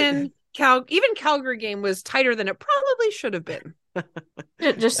 Edmonton, even Calgary game was tighter than it probably should have been.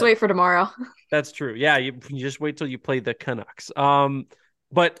 Just wait for tomorrow. That's true. Yeah, you just wait till you play the Canucks.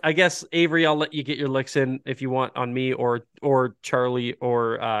 But I guess, Avery, I'll let you get your licks in if you want on me or Charlie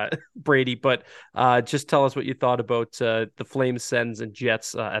or Brady. But just tell us what you thought about the Flames, Sens, and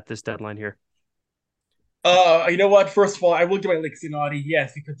Jets at this deadline here. You know what? First of all, I will get my licks in on you,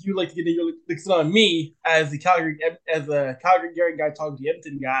 yes, because you like to get your licks in on me as a Calgary guy talking to the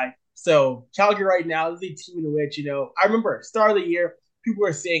Edmonton guy. So Calgary right now is a team in which, I remember start of the year, people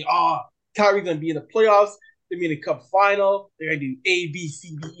were saying, Calgary's going to be in the playoffs. They're going to be in a cup final. They're going to do A, B,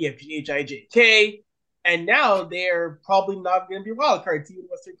 C, D, E, F, G, H, I, J, K. And now they're probably not going to be a wild card team in the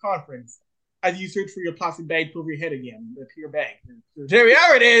Western Conference. As you search for your plastic bag over your head again, the pure bag.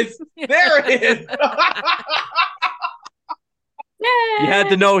 There it is. There it is. You had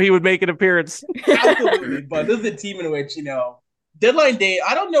to know he would make an appearance. Absolutely. But this is a team in which, deadline day,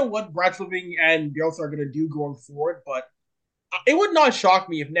 I don't know what Brad Flipping and Bielsa are going to do going forward, but it would not shock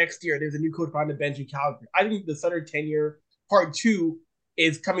me if next year there's a new coach behind the bench in Calgary. I think the Sutter tenure part 2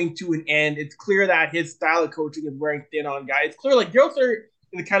 is coming to an end. It's clear that his style of coaching is wearing thin on guys. It's clear like Bielsa is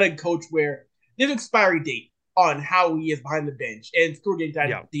the kind of coach where there's an expiry date on how he is behind the bench, and still getting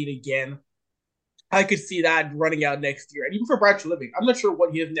that date again. I could see that running out next year. And even for Brad Flipping, I'm not sure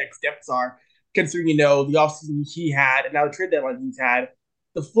what his next steps are, considering, the offseason he had and now the trade deadline he's had.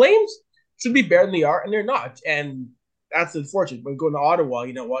 The Flames should be better than they are, and they're not. And that's unfortunate. When going to Ottawa,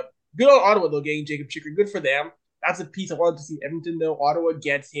 you know what? Good on Ottawa, though, getting Jacob Chikrin. Good for them. That's a piece I wanted to see Edmonton, though. Ottawa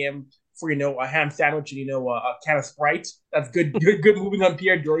gets him for, a ham sandwich and, a can of Sprite. That's good good moving on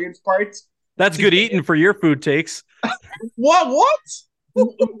Pierre Dorian's part. That's good eating for your food takes. What?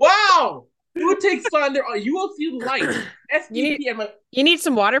 Wow. Food takes thunder. You will see the light. SDPN. You need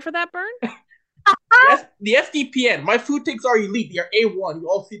some water for that, Burn? The SDPN. My food takes are elite. They are A1. You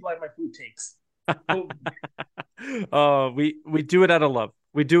all see my food takes. Oh, we do it out of love.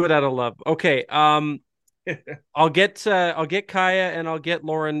 We do it out of love. Okay. I'll get Kaya and I'll get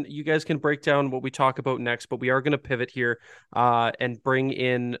Lauren. You guys can break down what we talk about next, but we are going to pivot here and bring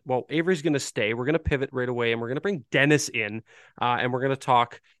in. Well, Avery's going to stay. We're going to pivot right away, and we're going to bring Dennis in, and we're going to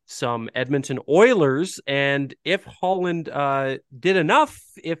talk some Edmonton Oilers and if Holland did enough.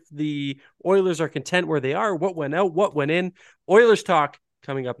 If the Oilers are content where they are, what went out, what went in. Oilers talk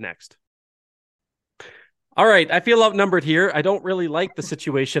coming up next. All right, I feel outnumbered here. I don't really like the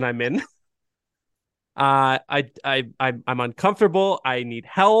situation I'm in. I'm uncomfortable. I need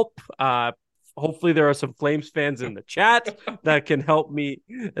help. Hopefully there are some Flames fans in the chat that can help me,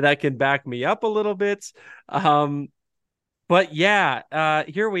 that can back me up a little bit. But yeah,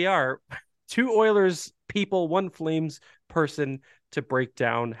 here we are. 2 Oilers people, 1 Flames person to break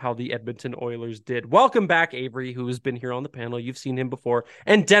down how the Edmonton Oilers did. Welcome back, Avery, who has been here on the panel. You've seen him before.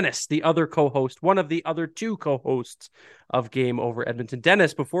 And Dennis, the other co-host, one of the other 2 co-hosts of Game Over Edmonton.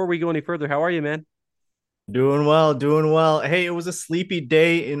 Dennis, before we go any further, how are you, man? Doing well, doing well. Hey, it was a sleepy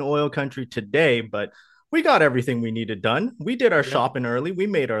day in oil country today, but we got everything we needed done. We did our shopping early. We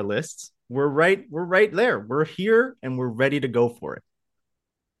made our lists. We're right there. We're here and we're ready to go for it.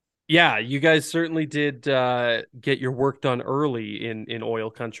 Yeah, you guys certainly did get your work done early in oil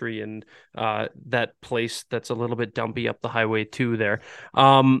country and that place that's a little bit dumpy up the highway too there.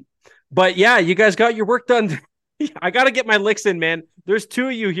 But yeah, you guys got your work done. I got to get my licks in, man. There's 2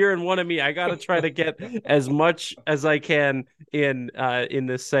 of you here and 1 of me. I got to try to get as much as I can in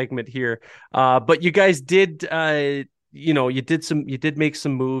this segment here. But you guys did, you did make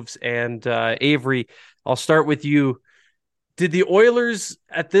some moves. And Avery, I'll start with you. Did the Oilers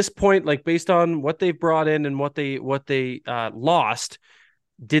at this point, like based on what they've brought in and what they lost,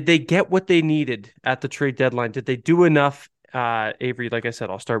 did they get what they needed at the trade deadline? Did they do enough? Avery, like I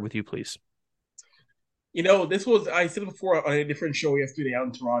said, I'll start with you, please. This was, I said before on a different show yesterday out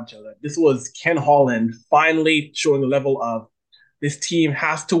in Toronto, that this was Ken Holland finally showing the level of this team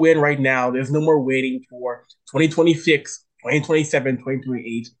has to win right now. There's no more waiting for 2026, 2027,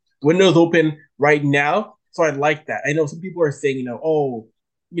 2028. The window's open right now. So I like that. I know some people are saying, it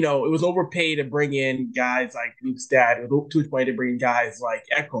was overpaid to bring in guys like Luke Stad. It was too much money to bring in guys like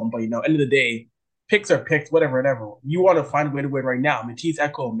Ekholm. But, end of the day, picks are picks, whatever. You want to find a way to win right now. Matisse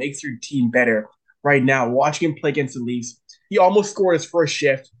Ekholm makes your team better right now. Watching him play against the Leafs, he almost scored his first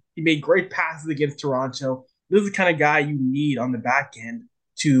shift. He made great passes against Toronto. This is the kind of guy you need on the back end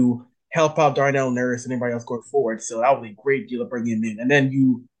to help out Darnell Nurse and anybody else going forward. So that was a great deal to bring him in. And then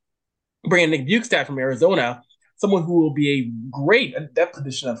you bring in Nick Bukestad from Arizona, someone who will be a great depth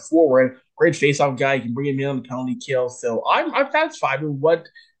position of forward, great faceoff guy. You can bring him in on the penalty kill. So I'm satisfied with what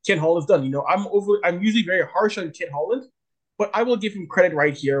Ken Holland's done. I'm usually very harsh on Ken Holland, but I will give him credit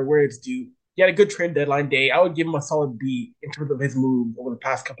right here where it's due. He had a good trade deadline day. I would give him a solid B in terms of his move over the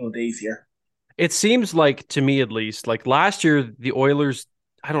past couple of days here. It seems like, to me at least, like last year, the Oilers,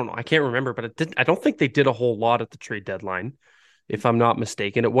 I don't know, I can't remember, but I don't think they did a whole lot at the trade deadline, if I'm not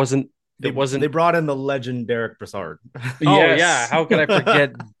mistaken. They brought in the legend Derek Brassard. Oh, yes. Yeah. How could I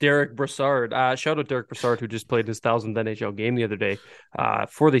forget Derek Brassard? Shout out Derek Brassard, who just played his 1,000th NHL game the other day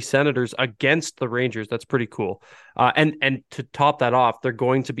for the Senators against the Rangers. That's pretty cool. And to top that off, they're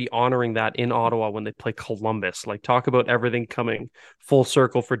going to be honoring that in Ottawa when they play Columbus. Like, talk about everything coming full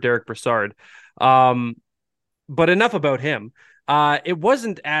circle for Derek Brassard. But enough about him. It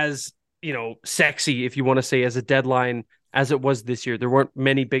wasn't as, sexy, if you want to say, as a deadline as it was this year. There weren't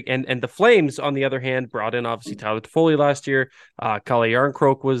many big, and the Flames, on the other hand, brought in obviously Tyler Toffoli last year. Kalle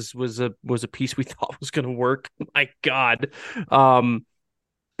Yarncroke was a piece we thought was going to work. My God.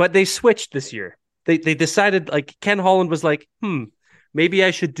 But they switched this year. They decided, like, Ken Holland was like, maybe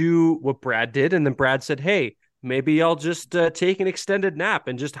I should do what Brad did. And then Brad said, hey, maybe I'll just take an extended nap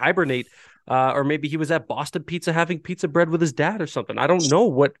and just hibernate. Or maybe he was at Boston Pizza having pizza bread with his dad or something. I don't know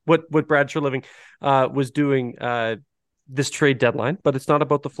what Brad Treliving was doing this trade deadline, but it's not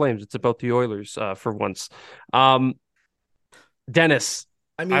about the Flames. It's about the Oilers for once. Dennis,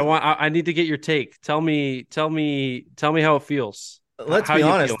 I need to get your take. Tell me how it feels. Let's be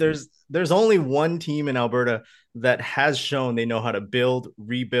honest. There's only one team in Alberta that has shown they know how to build,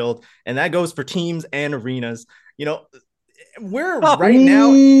 rebuild, and that goes for teams and arenas. We're right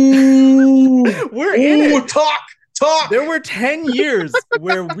now. We're in it. Talk. There were 10 years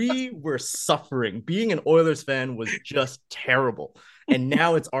where we were suffering. Being an Oilers fan was just terrible. And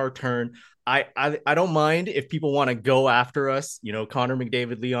now it's our turn. I don't mind if people want to go after us, Connor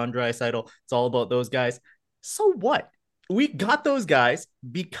McDavid, Leon Draisaitl. It's all about those guys. So what? We got those guys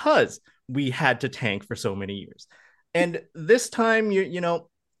because we had to tank for so many years. And this time,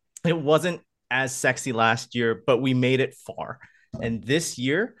 it wasn't as sexy last year, but we made it far. And this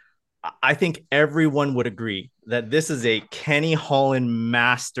year, I think everyone would agree that this is a Kenny Holland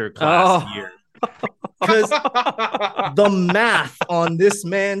masterclass year. Because the math on this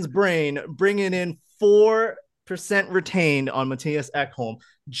man's brain, bringing in 4% retained on Matthias Ekholm,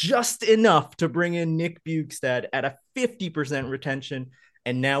 just enough to bring in Nick Bjugstad at a 50% retention.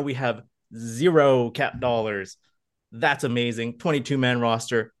 And now we have 0 cap dollars. That's amazing. 22-man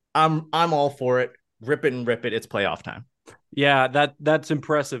roster. I'm all for it. Rip it and rip it. It's playoff time. Yeah, that's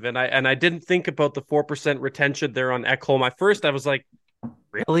impressive. And I didn't think about the 4% retention there on Ekholm. At first, I was like,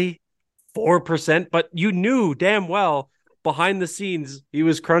 really? 4%? But you knew damn well behind the scenes he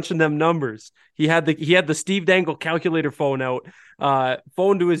was crunching them numbers. He had the Steve Dangle calculator phone out,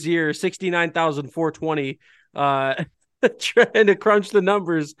 phone to his ear, 69,420, trying to crunch the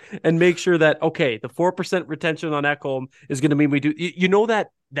numbers and make sure that, okay, the 4% retention on Ekholm is going to mean we do. You know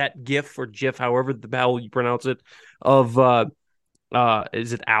that GIF or GIF, however the hell you pronounce it, of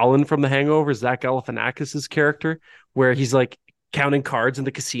is it Alan from The Hangover? Zach Galifianakis' character, where he's like counting cards in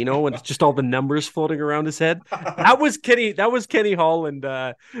the casino and it's just all the numbers floating around his head. That was Kenny Holland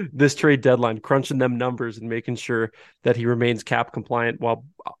this trade deadline, crunching them numbers and making sure that he remains cap compliant while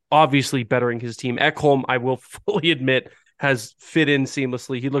obviously bettering his team. Ekholm, I will fully admit, has fit in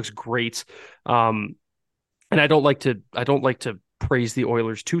seamlessly. He looks great. And I don't like to praise the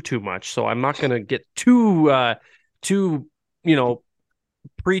Oilers too much, so I'm not going to get too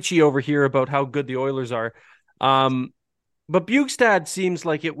preachy over here about how good the Oilers are. But Bjugstad seems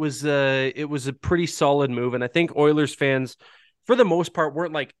like it was a pretty solid move, and I think Oilers fans, for the most part,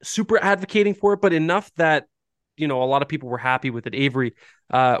 weren't like super advocating for it, but enough that a lot of people were happy with it. Avery,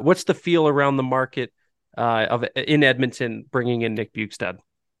 what's the feel around the market in Edmonton bringing in Nick Bjugstad?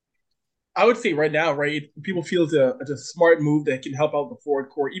 I would say right now, right, people feel it's a smart move that can help out the forward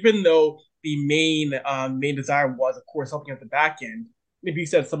core, even though the main desire was, of course, helping at the back end. If you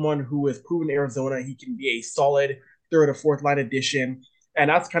said someone who has proven Arizona, he can be a solid third or fourth line addition, and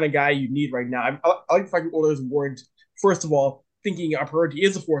that's the kind of guy you need right now. I like the fact the Oilers weren't, first of all, thinking a priority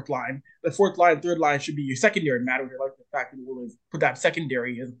is the fourth line. The fourth line, third line should be your secondary matter. I like the fact that the Oilers put that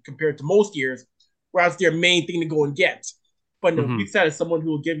secondary as compared to most years, where that's their main thing to go and get. But no, Bjugstad is someone who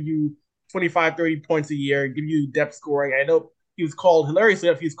will give you 25, 30 points a year, give you depth scoring. I know he was called, hilariously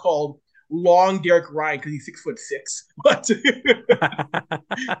enough, he's called Long Derek Ryan because he's 6'6". But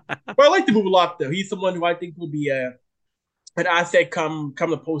I like the move a lot, though. He's someone who I think will be an asset come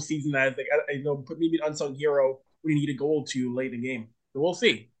the postseason. As put maybe an unsung hero when you need a goal to late in the game. So we'll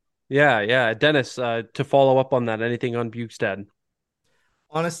see. Yeah. Dennis, to follow up on that, anything on Bjugstad?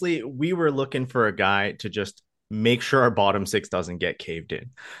 Honestly, we were looking for a guy to just make sure our bottom six doesn't get caved in.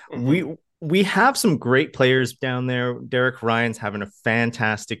 Mm-hmm. We have some great players down there. Derek Ryan's having a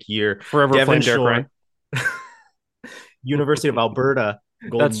fantastic year. Forever Devin flame Derek Ryan. University of Alberta.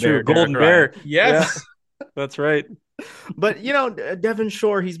 That's true. Golden Bear. Yes. Yeah. That's right. But, Devin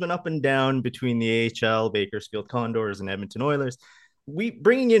Shore, he's been up and down between the AHL, Bakersfield Condors, and Edmonton Oilers.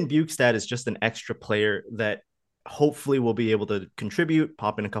 Bringing in Bjugstad is just an extra player that hopefully will be able to contribute,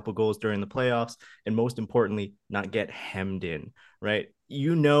 pop in a couple goals during the playoffs, and most importantly, not get hemmed in, right?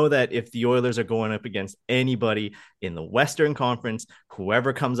 You know that if the Oilers are going up against anybody in the Western Conference,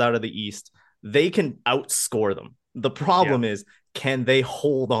 whoever comes out of the East, they can outscore them. The problem is, can they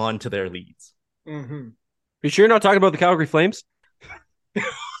hold on to their leads? Mm-hmm. You sure you're not talking about the Calgary Flames?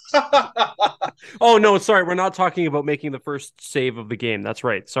 Oh, no, sorry. We're not talking about making the first save of the game. That's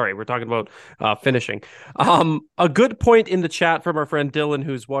right. Sorry. We're talking about finishing. A good point in the chat from our friend Dylan,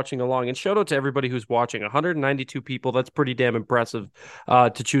 who's watching along. And shout out to everybody who's watching. 192 people. That's pretty damn impressive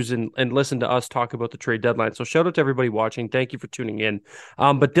to choose and listen to us talk about the trade deadline. So shout out to everybody watching. Thank you for tuning in.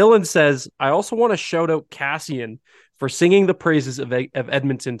 But Dylan says, I also want to shout out Cassian for singing the praises of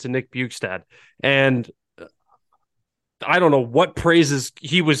Edmonton to Nick Bjugstad. And I don't know what praises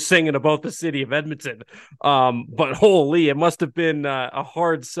he was singing about the city of Edmonton, but holy, it must have been a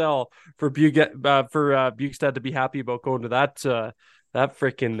hard sell for Bjugstad to be happy about going to that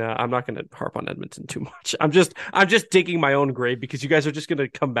freaking. I'm not going to harp on Edmonton too much. I'm just digging my own grave because you guys are just going to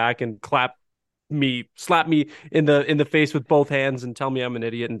come back and slap me in the face with both hands and tell me I'm an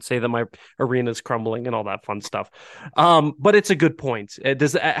idiot and say that my arena's crumbling and all that fun stuff. But it's a good point.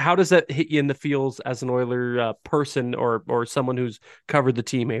 How does that hit you in the feels as an Oiler person or someone who's covered the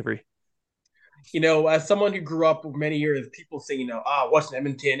team, Avery? As someone who grew up with many years, people say, what's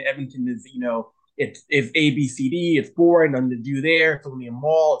Edmonton? Edmonton is, it's A, B, C, D. It's boring, nothing to do there. It's only a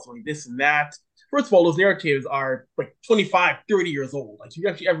mall. It's only this and that. First of all, those narratives are like 25, 30 years old. Like, if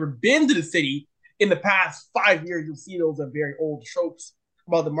you've actually ever been to the city in the past 5 years, you'll see those are very old tropes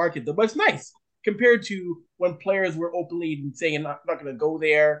about the market. But it's nice compared to when players were openly saying, I'm not going to go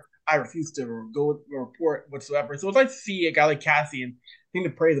there. I refuse to go with the report whatsoever. So it's nice to see a guy like Cassian sing the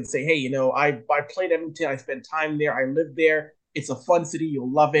praise and say, hey, I played Edmonton, I spent time there, I lived there. It's a fun city,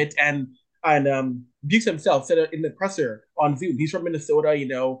 you'll love it. And Bukes himself said it in the presser on Zoom. He's from Minnesota,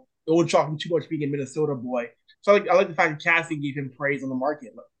 no one shock him too much being a Minnesota boy. So I like the fact that Cassian gave him praise on the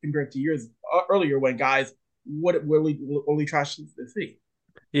market compared to years earlier when guys would only trash the city.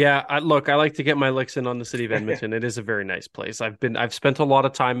 Yeah, I like to get my licks in on the city of Edmonton. It is a very nice place. I've spent a lot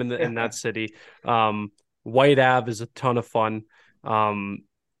of time in that city. White Ave is a ton of fun.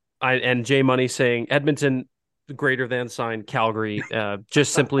 And Jay Money saying Edmonton greater than sign Calgary,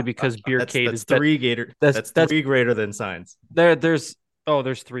 just simply because Beercade is three greater. That's three greater than signs. There's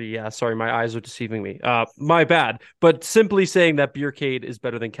three. Yeah, sorry, my eyes are deceiving me. My bad. But simply saying that Beercade is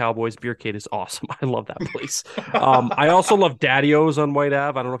better than Cowboys, Beercade is awesome. I love that place. I also love Daddy-O's on White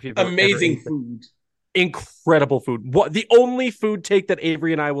Ave. I don't know if you've amazing food. Incredible food. What the only food take that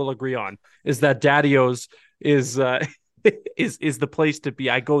Avery and I will agree on is that Daddy-O's is is the place to be.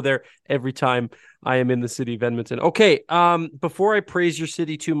 I go there every time I am in the city of Edmonton. Okay, before I praise your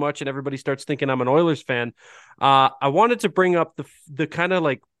city too much and everybody starts thinking I'm an Oilers fan, I wanted to bring up the kind of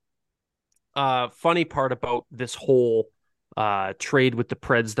like funny part about this whole trade with the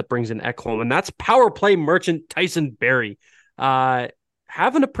Preds that brings in Ekholm, and that's power play merchant Tyson Barrie,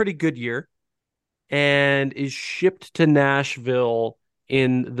 having a pretty good year, and is shipped to Nashville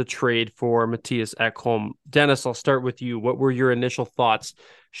in the trade for Matthias Ekholm. Dennis, I'll start with you. What were your initial thoughts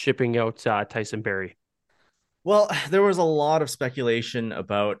shipping out Tyson Barrie? Well, there was a lot of speculation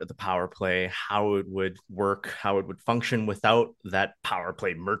about the power play, how it would work, how it would function without that power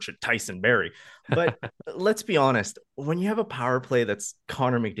play merchant Tyson Barrie. But let's be honest, when you have a power play that's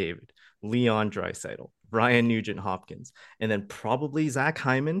Connor McDavid, Leon Draisaitl, Ryan Nugent-Hopkins, and then probably Zach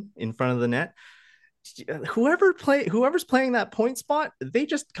Hyman in front of the net, whoever's playing that point spot, they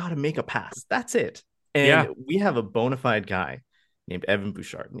just got to make a pass. That's it. And we have a bona fide guy named Evan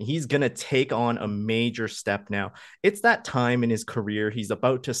Bouchard, and he's going to take on a major step now. It's that time in his career. He's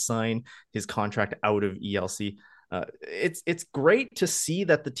about to sign his contract out of ELC. It's great to see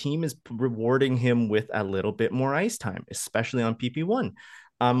that the team is rewarding him with a little bit more ice time, especially on PP1.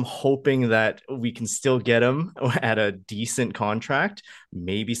 I'm hoping that we can still get him at a decent contract,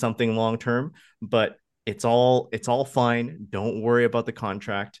 maybe something long-term, but it's all fine. Don't worry about the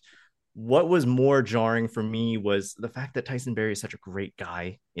contract. What was more jarring for me was the fact that Tyson Barrie is such a great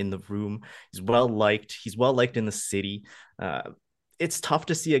guy in the room. He's well liked. He's well liked in the city. It's tough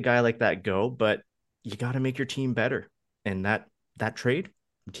to see a guy like that go, but you got to make your team better. And that trade,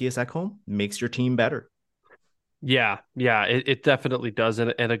 Matthias Ekholm, makes your team better. Yeah, it definitely does.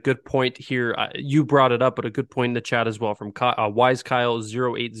 And a good point here. You brought it up, but a good point in the chat as well from Wise Kyle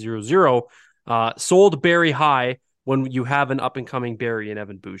 0800. Sold Barrie high when you have an up and coming Barrie and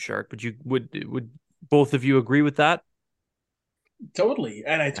Evan Bouchard. But would both of you agree with that? Totally,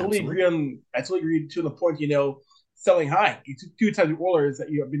 and I totally agree to the point. Selling high. It's two types of Oilers that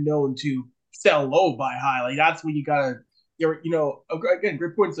you have been known to sell low, buy high. Like that's when you gotta. Again,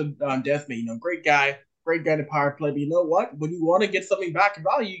 great points on Desmond. Great guy. Great guy to power play, but you know what? When you want to get something back in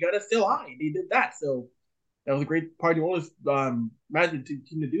value, you got to sell high. They did that, so that was a great part of the Oilers management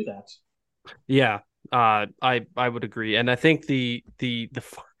team to do that. Yeah, I would agree, and I think the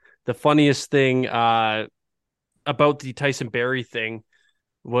funniest thing about the Tyson Barrie thing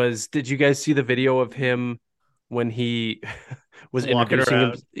was, did you guys see the video of him when he was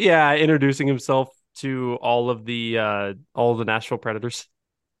introducing himself to all the Nashville Predators?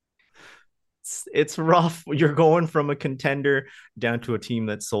 It's rough. You're going from a contender down to a team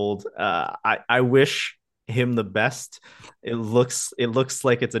that's sold. I wish him the best. It looks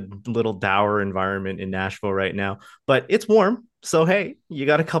like it's a little dour environment in Nashville right now, but it's warm. So hey, you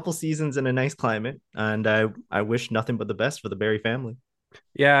got a couple seasons in a nice climate, and I wish nothing but the best for the Barrie family.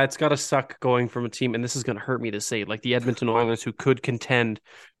 Yeah, it's got to suck going from a team, and this is going to hurt me to say, like the Edmonton Oilers, who could contend,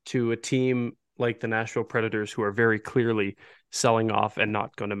 to a team like the Nashville Predators, who are very clearly selling off and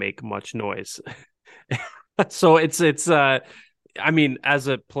not going to make much noise. So it's I mean, as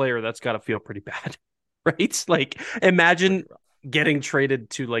a player, that's got to feel pretty bad, right? Like, imagine getting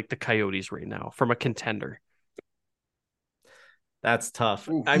traded to like the Coyotes right now from a contender. That's tough.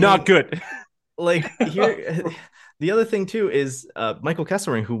 Not good. Like here, the other thing too is Michael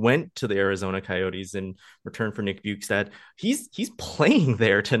Kesselring, who went to the Arizona Coyotes in return for Nick Bjugstad. He's playing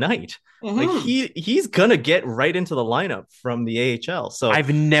there tonight. Mm-hmm. Like he's gonna get right into the lineup from the AHL. So I've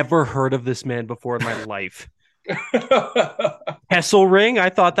never heard of this man before in my life. Kesselring? I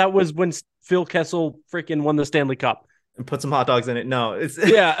thought that was when Phil Kessel freaking won the Stanley Cup and put some hot dogs in it. No, it's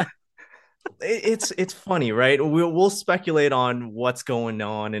It's funny, right? We'll speculate on what's going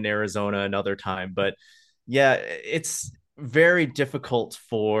on in Arizona another time, but yeah, it's very difficult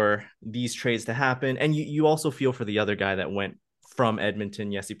for these trades to happen. And you also feel for the other guy that went from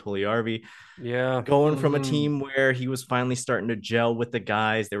Edmonton, Jesse Puljujärvi, Yeah. going from a team where he was finally starting to gel with the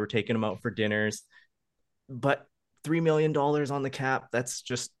guys. They were taking him out for dinners, but $3 million on the cap, that's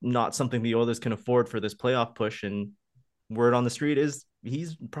just not something the Oilers can afford for this playoff push. And word on the street is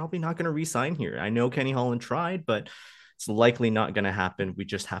he's probably not going to re-sign here. I know Kenny Holland tried, but it's likely not going to happen. We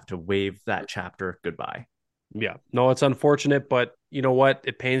just have to wave that chapter goodbye. Yeah, no, it's unfortunate, but you know what?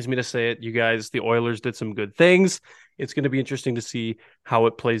 It pains me to say it. You guys, the Oilers did some good things. It's going to be interesting to see how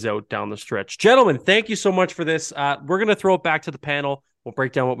it plays out down the stretch. Gentlemen, thank you so much for this. We're going to throw it back to the panel. We'll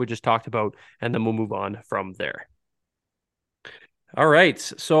break down what we just talked about, and then we'll move on from there. All right.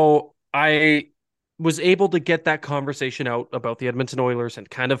 So I was able to get that conversation out about the Edmonton Oilers and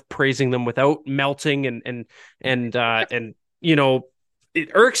kind of praising them without melting and you know,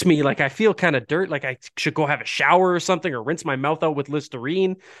 it irks me. Like I feel kind of dirt, like I should go have a shower or something or rinse my mouth out with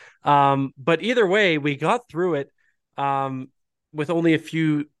Listerine. But either way, we got through it with only a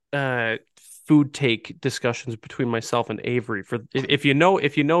few food take discussions between myself and Avery. For if you know,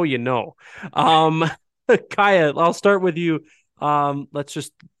 you know. Kaya, I'll start with you. Let's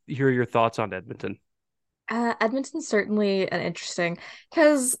just hear your thoughts on Edmonton. Edmonton's certainly an interesting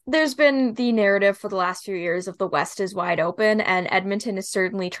because there's been the narrative for the last few years of the West is wide open, and Edmonton is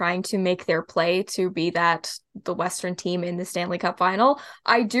certainly trying to make their play to be the Western team in the Stanley Cup final.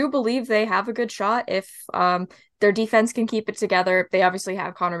 I do believe they have a good shot if their defense can keep it together. They obviously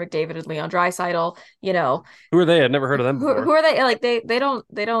have Connor McDavid and Leon Draisaitl. You know, who are they? I've never heard of them before. Who are they? Like they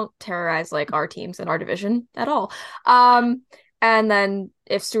don't terrorize like our teams in our division at all. And then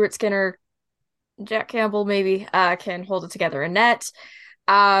if Stuart Skinner, Jack Campbell maybe can hold it together in net.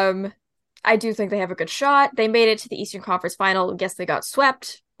 I do think they have a good shot. They made it to the Eastern Conference Final. I guess they got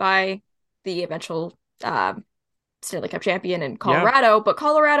swept by the eventual Stanley Cup champion in Colorado, but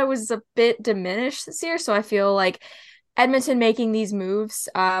Colorado was a bit diminished this year, so I feel like Edmonton making these moves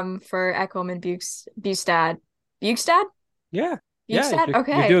for Ekholm and Bjugstad. Bjugstad? Yeah. Bjugstad? Yeah,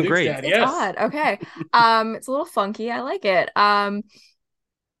 okay. You're doing great. It's odd. Okay. It's a little funky. I like it.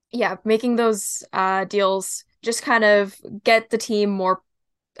 Yeah, making those deals just kind of get the team more,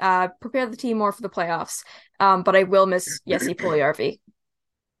 prepare the team more for the playoffs. But I will miss Jesse Puljujärvi.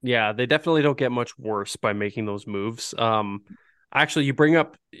 Yeah, they definitely don't get much worse by making those moves. Actually, you bring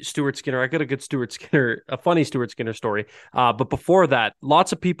up Stuart Skinner. I got a funny Stuart Skinner story. But before that,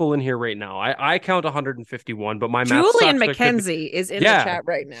 lots of people in here right now. I count 151, but my math Julian sucks. McKenzie is in the chat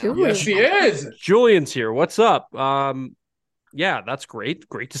right now. Yes, she is. Julian's here. What's up? Yeah, that's great.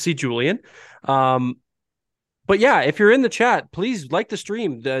 Great to see Julian. But yeah, if you're in the chat, please like the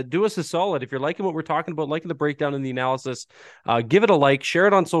stream. Do us a solid. If you're liking what we're talking about, liking the breakdown and the analysis, give it a like, share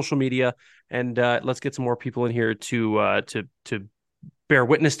it on social media, and let's get some more people in here to bear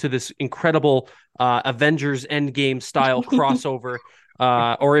witness to this incredible Avengers Endgame style crossover.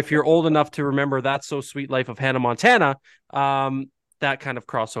 Or if you're old enough to remember That's So Sweet Life of Hannah Montana, that kind of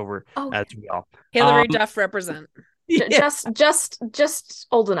crossover as well. Hillary Duff represent. Yeah. Just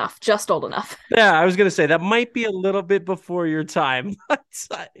old enough. Just old enough. Yeah, I was going to say that might be a little bit before your time.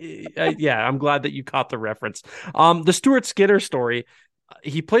 But, yeah, I'm glad that you caught the reference. The Stuart Skinner story,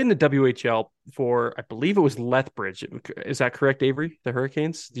 he played in the WHL for, I believe it was Lethbridge. Is that correct, Avery? The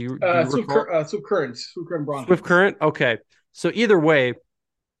Hurricanes? Do you recall? Swift Current Broncos. Swift Current? Okay. So either way,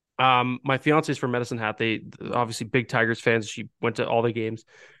 my fiance is from Medicine Hat. They obviously big Tigers fans. She went to all the games.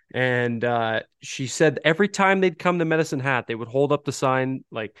 And she said every time they'd come to Medicine Hat, they would hold up the sign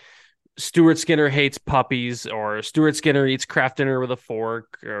like Stuart Skinner hates puppies, or Stuart Skinner eats Kraft dinner with a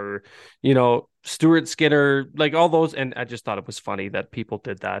fork, or, you know, Stuart Skinner, like all those. And I just thought it was funny that people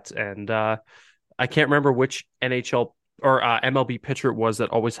did that. And I can't remember which NHL or MLB pitcher it was that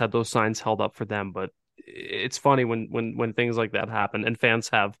always had those signs held up for them. But it's funny when things like that happen and fans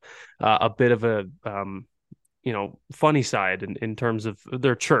have a bit of a funny side in terms of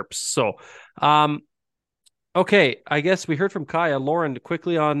their chirps. So, okay, I guess we heard from Kaya. Lauren,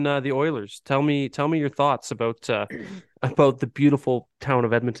 quickly on the Oilers. Tell me your thoughts about the beautiful town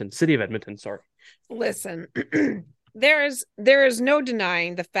of Edmonton, city of Edmonton. Sorry. Listen, there is no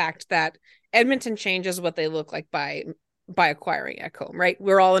denying the fact that Edmonton changes what they look like by acquiring Ekholm, right?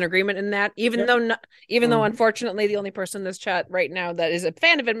 We're all in agreement in that, even though unfortunately the only person in this chat right now that is a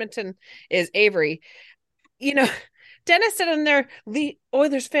fan of Edmonton is Avery. You know, Dennis said in there, the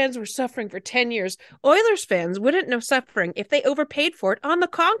Oilers fans were suffering for 10 years. Oilers fans wouldn't know suffering if they overpaid for it on the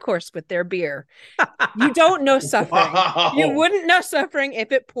concourse with their beer. You don't know suffering. Wow. You wouldn't know suffering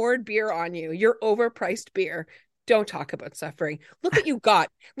if it poured beer on you. Your overpriced beer. Don't talk about suffering. Look what you got.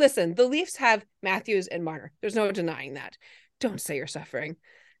 Listen, the Leafs have Matthews and Marner. There's no denying that. Don't say you're suffering.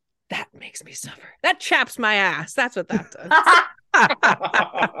 That makes me suffer. That chaps my ass. That's what that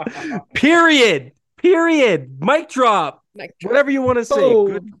does. Period. Mic drop. Whatever you want to say.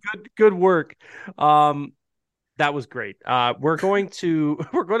 Oh. Good work. That was great. We're going to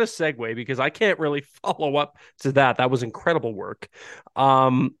segue because I can't really follow up to that. That was incredible work.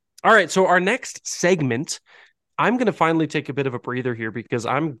 All right. So our next segment, I'm going to finally take a bit of a breather here because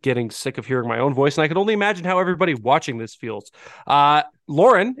I'm getting sick of hearing my own voice, and I can only imagine how everybody watching this feels.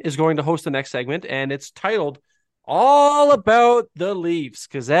 Lauren is going to host the next segment, and it's titled All About the Leafs,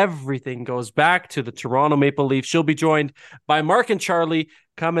 because everything goes back to the Toronto Maple Leafs. She'll be joined by Mark and Charlie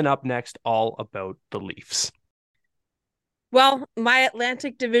coming up next, All About the Leafs. Well, my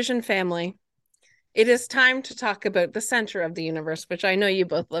Atlantic Division family, it is time to talk about the center of the universe, which I know you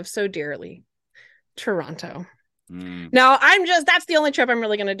both love so dearly, Toronto. Now, that's the only chirp I'm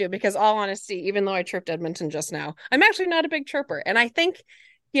really going to do because, all honesty, even though I chirped Edmonton just now, I'm actually not a big chirper. And I think,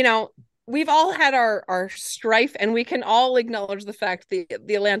 we've all had our strife, and we can all acknowledge the fact the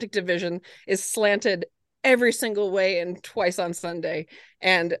Atlantic Division is slanted every single way and twice on Sunday.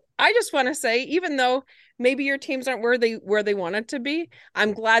 And I just want to say, even though maybe your teams aren't where they wanted to be,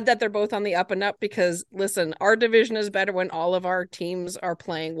 I'm glad that they're both on the up and up because, listen, our division is better when all of our teams are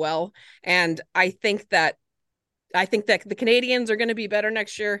playing well. And I think that the Canadians are going to be better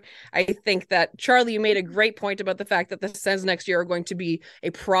next year. I think that, Charlie, you made a great point about the fact that the Sens next year are going to be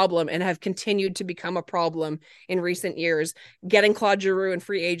a problem and have continued to become a problem in recent years. Getting Claude Giroux in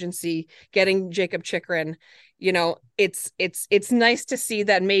free agency, getting Jacob Chychrun, it's nice to see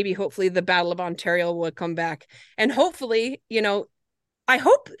that maybe hopefully the Battle of Ontario will come back. And hopefully, I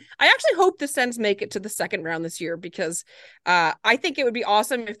actually hope the Sens make it to the second round this year because I think it would be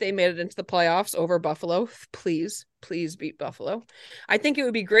awesome if they made it into the playoffs over Buffalo. Please beat Buffalo. I think it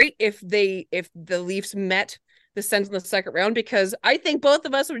would be great if the Leafs met the Sens in the second round because I think both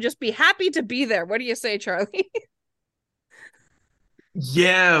of us would just be happy to be there. What do you say, Charlie?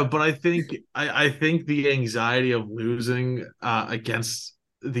 Yeah, but I think the anxiety of losing against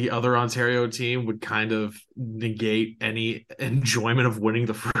the other Ontario team would kind of negate any enjoyment of winning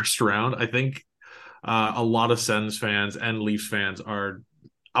the first round. I think a lot of Sens fans and Leafs fans are,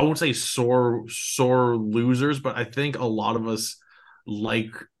 I won't say sore losers, but I think a lot of us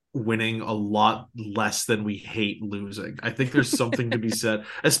like winning a lot less than we hate losing. I think there's something to be said,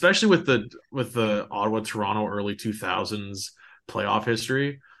 especially with the Ottawa Toronto early 2000s playoff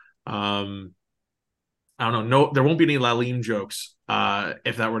history. I don't know. No, there won't be any Laline jokes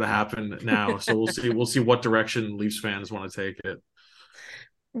if that were to happen now. So we'll see. We'll see what direction Leafs fans want to take it.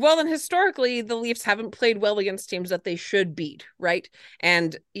 Well, and historically, the Leafs haven't played well against teams that they should beat, right?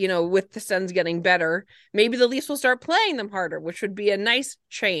 And, with the Sens getting better, maybe the Leafs will start playing them harder, which would be a nice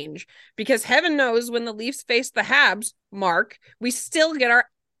change. Because heaven knows when the Leafs face the Habs, Mark, we still get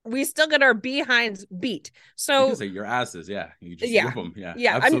our behinds beat. So you can say your asses, yeah. You just whip them,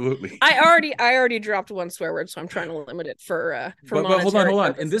 yeah. Absolutely. I already dropped one swear word, so I'm trying to limit it for but hold on.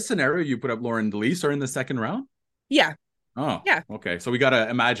 Purposes. In this scenario, you put up Lauren, the Leafs are in the second round. Yeah. Oh, yeah. Okay, so we gotta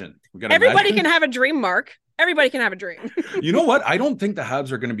imagine. Everybody can have a dream, Mark. Everybody can have a dream. You know what? I don't think the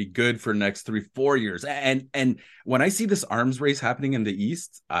Habs are going to be good for the next 3-4 years. And when I see this arms race happening in the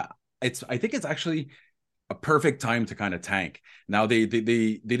East, I think it's actually a perfect time to kind of tank. Now they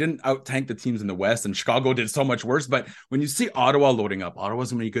didn't out tank the teams in the West, and Chicago did so much worse. But when you see Ottawa loading up,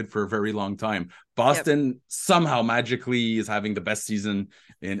 Ottawa's going to be good for a very long time. Boston somehow magically is having the best season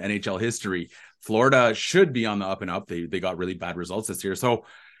in NHL history. Florida should be on the up and up. They got really bad results this year. So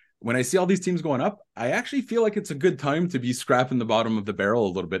when I see all these teams going up, I actually feel like it's a good time to be scrapping the bottom of the barrel a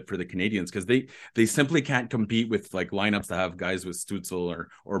little bit for the Canadians because they simply can't compete with like lineups that have guys with Stützle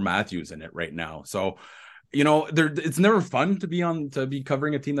or Matthews in it right now. So it's never fun to be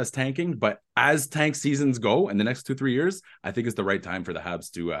covering a team that's tanking, but as tank seasons go in the next 2-3 years, I think it's the right time for the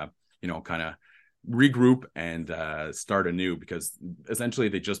Habs to kind of regroup and start anew because essentially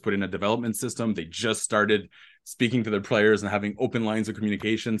they just put in a development system. They just started speaking to their players and having open lines of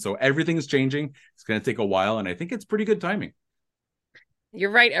communication. So everything is changing. It's going to take a while, and I think it's pretty good timing.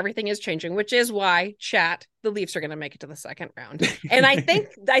 You're right. Everything is changing, which is why, chat, the Leafs are going to make it to the second round. And I think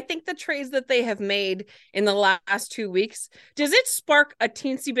the trades that they have made in the last 2 weeks, does it spark a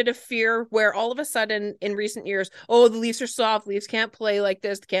teensy bit of fear where all of a sudden in recent years, oh, the Leafs are soft, Leafs can't play like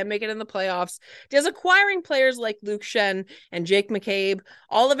this, can't make it in the playoffs? Does acquiring players like Luke Shen and Jake McCabe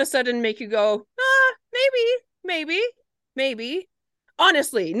all of a sudden make you go, maybe?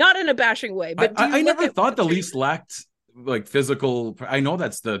 Honestly, not in a bashing way, but I never thought the Leafs lacked like physical. I know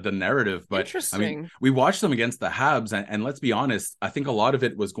that's the narrative, but I mean, we watched them against the Habs, and let's be honest, I think a lot of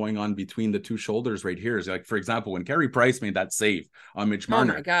it was going on between the two shoulders right here. Like, for example, when Carey Price made that save on Mitch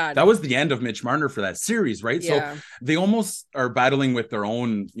Marner, oh my God, that was the end of Mitch Marner for that series, right? Yeah. So they almost are battling with their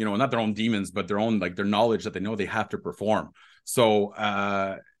own, not their own demons, but their own, like, their knowledge that they know they have to perform. So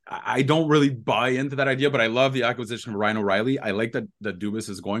I don't really buy into that idea, but I love the acquisition of Ryan O'Reilly. I like that Dubas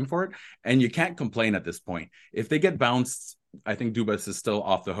is going for it, and you can't complain at this point. If they get bounced, I think Dubas is still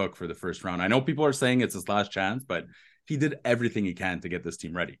off the hook for the first round. I know people are saying it's his last chance, but he did everything he can to get this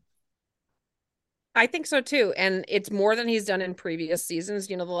team ready. I think so too. And it's more than he's done in previous seasons.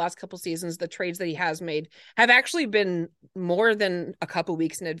 The last couple seasons, the trades that he has made have actually been more than a couple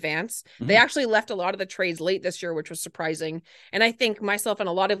weeks in advance. Mm-hmm. They actually left a lot of the trades late this year, which was surprising. And I think myself and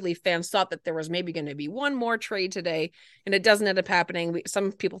a lot of Leaf fans thought that there was maybe going to be one more trade today, and it doesn't end up happening.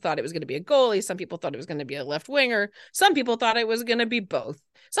 Some people thought it was going to be a goalie. Some people thought it was going to be a left winger. Some people thought it was going to be both.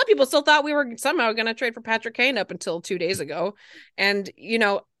 Some people still thought we were somehow going to trade for Patrick Kane up until 2 days ago. And,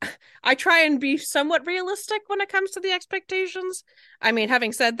 I try and be somewhat realistic when it comes to the expectations. I mean,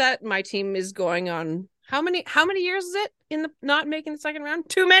 having said that, my team is going on how many years is it in the not making the second round?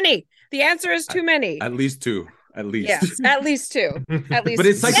 Too many. The answer is too many. At least two. At least. Yes, at least two. At least. But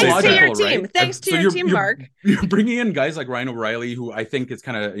it's psychological, thanks to your team. Right? Thanks to your team, Mark. You're bringing in guys like Ryan O'Reilly, who I think is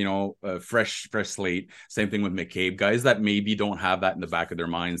kind of, a fresh slate. Same thing with McCabe. Guys that maybe don't have that in the back of their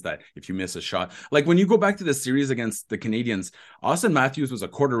minds, that if you miss a shot, like when you go back to the series against the Canadiens, Austin Matthews was a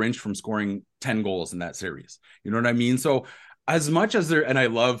quarter inch from scoring 10 goals in that series. You know what I mean? So as much as and I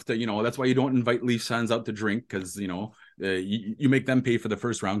love that, that's why you don't invite Leafs fans out to drink, because, you make them pay for the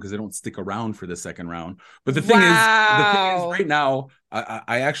first round because they don't stick around for the second round. But the thing is right now,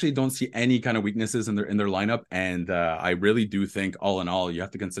 I actually don't see any kind of weaknesses in their lineup. And I really do think, all in all, you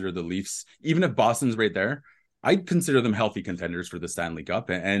have to consider the Leafs, even if Boston's right there, I'd consider them healthy contenders for the Stanley Cup.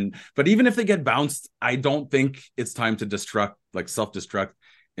 But even if they get bounced, I don't think it's time to self-destruct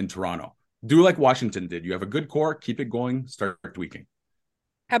in Toronto. Do like Washington did. You have a good core, keep it going, start tweaking.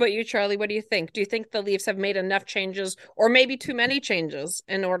 How about you, Charlie? What do you think? Do you think the Leafs have made enough changes, or maybe too many changes,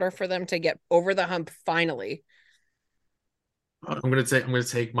 in order for them to get over the hump finally? I'm gonna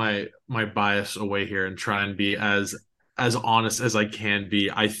take my bias away here and try and be as honest as I can be.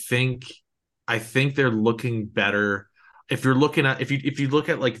 I think they're looking better. If you look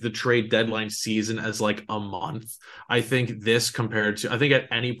at like the trade deadline season as like a month, I think this compared to, I think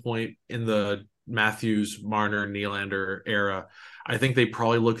at any point in the Matthews, Marner, Nylander era, I think they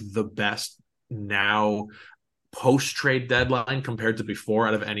probably look the best now post trade deadline compared to before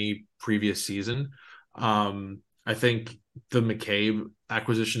out of any previous season. I think the McCabe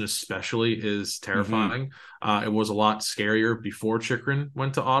acquisition especially is terrifying. Mm-hmm. It was a lot scarier before Chychrun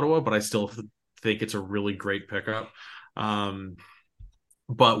went to Ottawa, but I still think it's a really great pickup.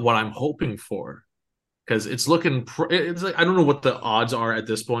 But what I'm hoping for, because it's looking, it's like, I don't know what the odds are at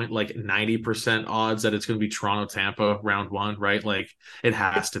this point, like 90% odds that it's going to be Toronto, Tampa round one, right? Like it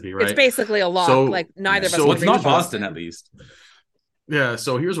has to be, right? It's basically a lock. So, like neither of us. So it's not Boston, at least. Yeah.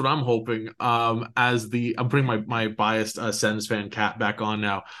 So here's what I'm hoping. I'm putting my biased Sens fan cap back on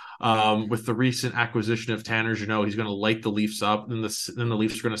now. With the recent acquisition of Tanner Jeannot, he's going to light the Leafs up. Then the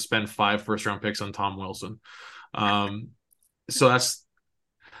Leafs are going to spend 5 first-round picks on Tom Wilson. So that's.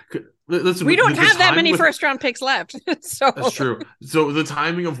 Listen, we don't have that many first-round picks left. So that's true. So the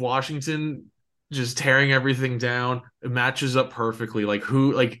timing of Washington just tearing everything down, it matches up perfectly. Like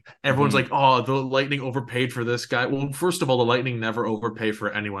everyone's like, oh, the Lightning overpaid for this guy. Well, first of all, the Lightning never overpay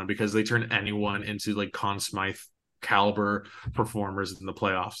for anyone because they turn anyone into like Conn Smythe caliber performers in the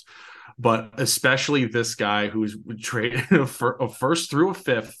playoffs. But especially this guy who's traded a first through a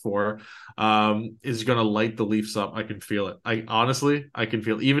fifth for is going to light the Leafs up. I can feel it. I can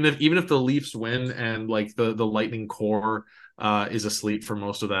feel it. Even if the Leafs win and like the Lightning core is asleep for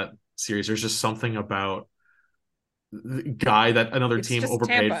most of that series, there's just something about the guy that another team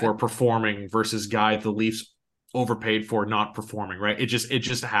overpaid Tampa for performing versus guy the Leafs overpaid for not performing, right? It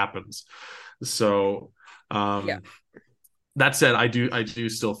just happens. So that said, I do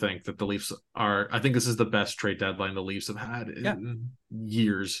still think that the Leafs I think this is the best trade deadline the Leafs have had in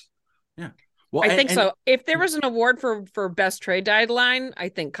years. Yeah. Well, I think so. If there was an award for best trade deadline, I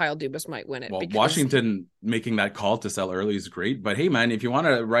think Kyle Dubas might win it. Well, because Washington making that call to sell early is great, but hey, man, if you want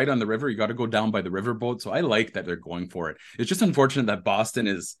to ride on the river, you got to go down by the riverboat. So I like that they're going for it. It's just unfortunate that Boston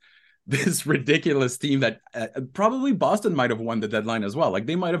is this ridiculous team that probably Boston might have won the deadline as well. Like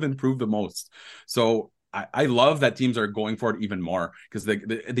they might have improved the most. So I love that teams are going for it even more because the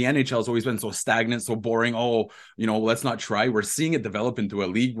NHL has always been so stagnant, so boring. Oh, let's not try. We're seeing it develop into a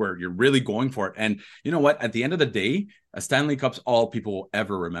league where you're really going for it. And you know what? At the end of the day, a Stanley Cup's all people will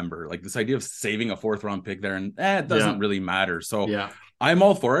ever remember. Like this idea of saving a 4th round pick there, and it doesn't really matter. So I'm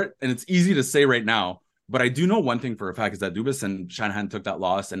all for it. And it's easy to say right now, but I do know one thing for a fact is that Dubas and Shanahan took that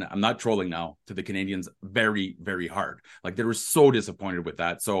loss, and I'm not trolling now, to the Canadians very, very hard. Like they were so disappointed with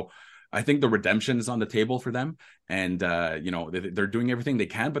that. So I think the redemption is on the table for them, and they're doing everything they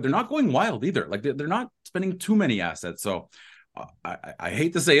can, but they're not going wild either. Like they're not spending too many assets. So I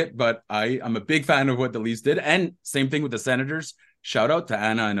hate to say it, but I'm a big fan of what the Leafs did, and same thing with the Senators. Shout out to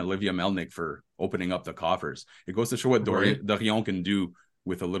Anna and Olivia Melnick for opening up the coffers. It goes to show what Dorion can do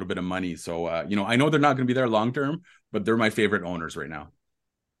with a little bit of money. So I know they're not going to be there long term, but they're my favorite owners right now.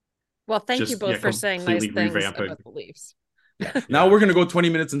 Well, thank you both for saying nice things about the Leafs. Now we're gonna go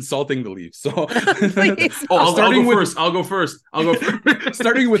 20 minutes insulting the Leafs. So I'll go first.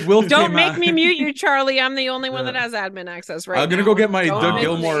 Starting with Wilf. Don't make me mute you, Charlie. I'm the only one that has admin access right now. I'm gonna go get my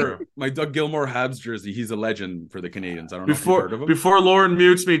Doug Gilmore Habs jersey. He's a legend for the Canadians. I don't know if you've heard of him. Before Lauren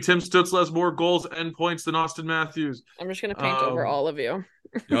mutes me, Tim Stützle has more goals and points than Austin Matthews. I'm just gonna paint over all of you.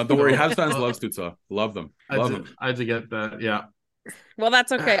 Don't worry, Habs fans love Stützle. Love them. I had to get that. Yeah. Well,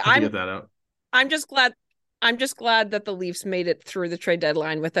 that's okay. I get that out. I'm just glad that the Leafs made it through the trade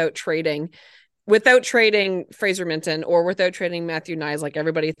deadline without trading Fraser Minton or without trading Matthew Nyes like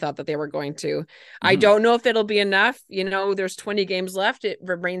everybody thought that they were going to. I don't know if it'll be enough. There's 20 games left. It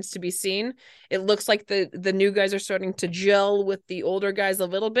remains to be seen. It looks like the new guys are starting to gel with the older guys a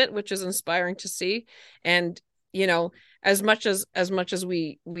little bit, which is inspiring to see. And as much as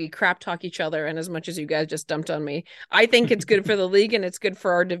we crap talk each other, and as much as you guys just dumped on me, I think it's good for the league and it's good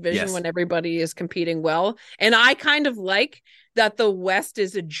for our division when everybody is competing well. And I kind of like that the West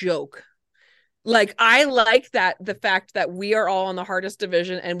is a joke. Like I like that the fact that we are all in the hardest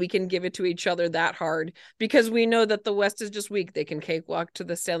division and we can give it to each other that hard because we know that the West is just weak. They can cakewalk to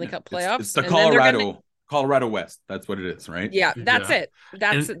the Stanley Cup playoffs. It's the Colorado West. That's what it is, right? Yeah, that's it.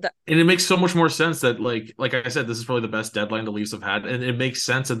 And it makes so much more sense that like I said, this is probably the best deadline the Leafs have had. And it makes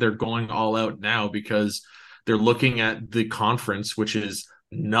sense that they're going all out now because they're looking at the conference, which is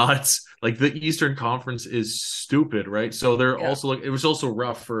nuts. Like the Eastern Conference is stupid, right? So they're also it was also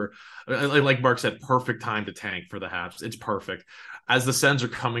rough for, like Mark said, perfect time to tank for the Habs. It's perfect. As the Sens are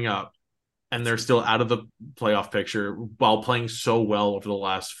coming up, and they're still out of the playoff picture while playing so well over the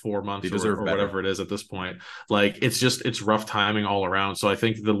last 4 months or whatever it is at this point. Like it's rough timing all around. So I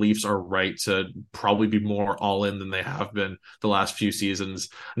think the Leafs are right to probably be more all in than they have been the last few seasons.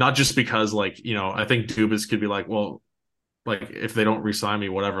 Not just because I think Dubas could be like, well, like if they don't re-sign me,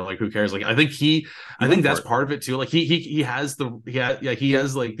 whatever, like who cares? Like I think that's part of it too. Like he has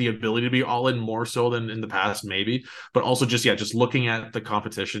like the ability to be all in more so than in the past, maybe, but also just looking at the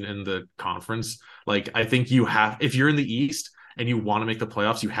competition in the conference. Like I think if you're in the East and you want to make the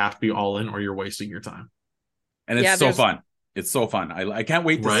playoffs, you have to be all in or you're wasting your time. And it's so fun. It's so fun. I can't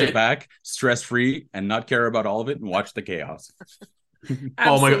wait to sit back, stress free, and not care about all of it and watch the chaos.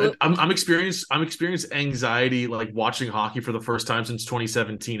 Oh my god, I'm experiencing anxiety like watching hockey for the first time since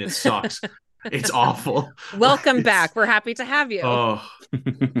 2017. It sucks. It's awful. Welcome back. We're happy to have you. Well,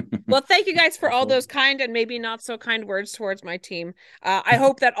 thank you guys for all those kind and maybe not so kind words towards my team. I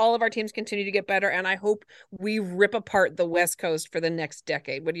hope that all of our teams continue to get better, and I hope we rip apart the West Coast for the next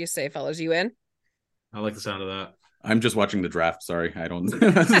decade. What do you say, fellas? You in? I like the sound of that. I'm just watching the draft. Sorry, I don't.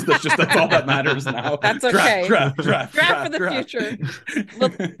 that's all that matters now. That's okay. Draft for the future. Well,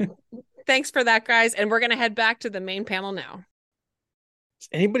 thanks for that, guys. And we're gonna head back to the main panel now. Is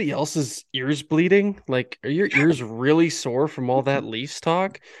anybody else's ears bleeding? Like, are your ears really sore from all that Leafs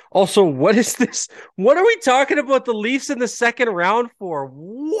talk? Also, what is this? What are we talking about the Leafs in the second round for?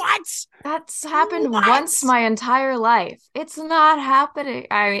 What? That's happened once my entire life. It's not happening.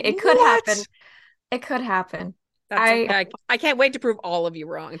 I mean, it could happen. It could happen. I can't wait to prove all of you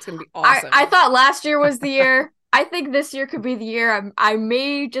wrong. It's going to be awesome. I thought last year was the year. I think this year could be the year. I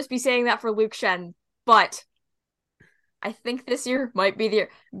may just be saying that for Luke Shen, but I think this year might be the year.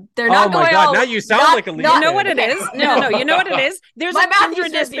 They're not Oh my going God, all. now you sound not- like a Leafs not- You know what it okay, is? No. You know what it is? There's My a Matthews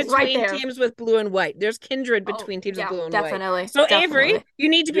kindredness jersey is right between there. teams with blue and white. There's kindred Oh, between teams yeah, with blue and definitely, white. So definitely. Avery, you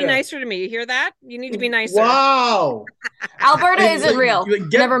need to be Yeah. nicer to me. You hear that? You need to be nicer. Wow. Alberta Like, isn't real.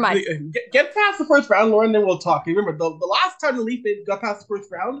 Never mind. Get past the first round, Lauren, then we'll talk. Remember, the last time the Leafs got past the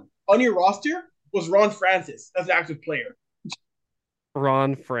first round on your roster was Ron Francis as an active player.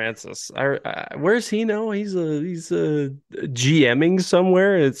 Ron Francis. Where's he now? He's GMing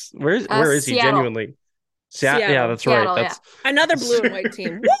somewhere. Where is he Seattle. genuinely? Seattle. Yeah, that's Seattle, right. That's Another blue and white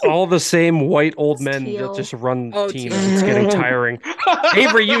team. all the same white old It's men teal. that just run Oh, teams. teal. It's getting tiring.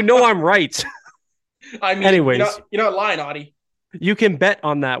 Avery, you know I'm right. I mean, Anyways. you're not lying, Audie. You can bet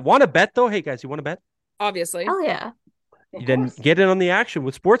on that. Want to bet though? Hey guys, you want to bet? Obviously. Hell yeah. Then get in on the action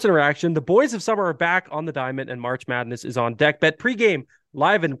with Sports Interaction. The boys of summer are back on the diamond, and March Madness is on deck. Bet pregame,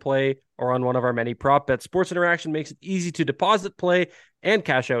 live and play, or on one of our many prop bets. Sports Interaction makes it easy to deposit, play, and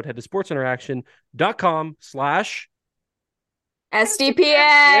cash out. Head to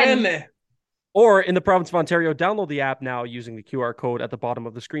SDPN. or in the province of Ontario, download the app now using the QR code at the bottom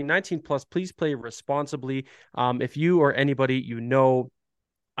of the screen. 18 plus, please play responsibly. If you or anybody you know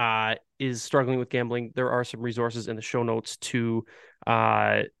is struggling with gambling, there are some resources in the show notes to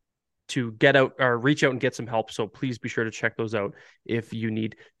get out or reach out and get some help. So please be sure to check those out if you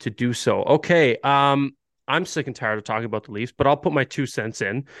need to do so. Okay. I'm sick and tired of talking about the Leafs, but I'll put my 2 cents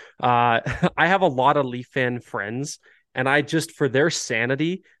in. I have a lot of Leaf fan friends, and I just, for their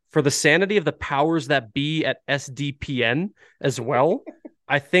sanity, for the sanity of the powers that be at SDPN as well,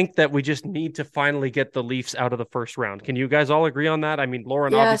 I think that we just need to finally get the Leafs out of the first round. Can you guys all agree on that? I mean,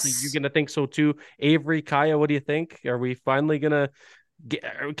 Lauren, obviously you're going to think so too. Avery, Kaya, what do you think? Are we finally going to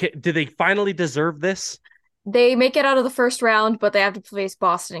do they finally deserve this? They make it out of the first round, but they have to face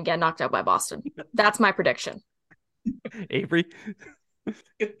Boston and get knocked out by Boston. That's my prediction. Avery?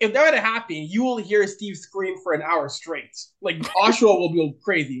 If that were to happen, you will hear Steve scream for an hour straight. Like, Oshawa will go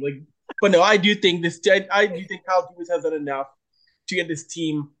crazy. Like, but no, I do think Kyle Dubas has done enough to get this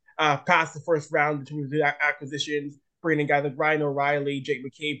team past the first round in terms of acquisitions, bringing in guys like Ryan O'Reilly, Jake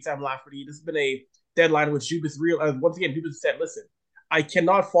McCabe, Sam Lafferty. This has been a deadline which Dubas once again Dubas said, listen, I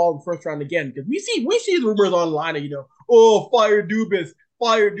cannot fall in the first round again, because we see rumors online of, fire Dubas.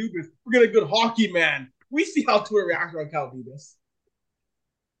 We're gonna get a good hockey man. We see how Twitter reacts on Kyle Dubas.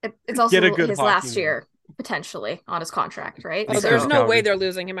 It's also his last year, potentially, on his contract, right? Oh, So- there's no way Calgary. they're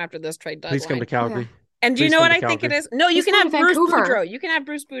losing him after this trade deadline. Please come to Calgary. And do you Please know come what to I think it Calgary. is? No, you He's can going have to Bruce Vancouver. Boudreau. You can have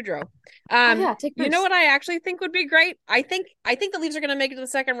Bruce Boudreau. Take Bruce. You know what I actually think would be great? I think the Leafs are going to make it to the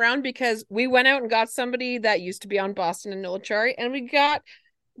second round because we went out and got somebody that used to be on Boston and Nolichari, and we got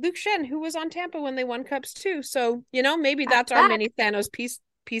Luke Shen, who was on Tampa when they won cups too. So maybe that's our mini Thanos peace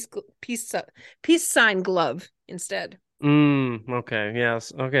sign glove instead. Okay.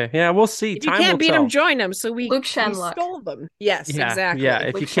 Yes. Okay. Yeah. We'll see. If you Time can't will beat tell. them, join them. So we Luke Shenlock. stole them. Yes, Yeah, exactly. Yeah.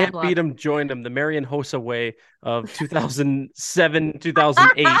 If Luke you can't Shenlock. beat them, join them. The Marian Hossa way of 2007,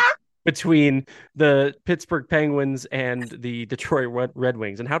 2008 between the Pittsburgh Penguins and the Detroit Red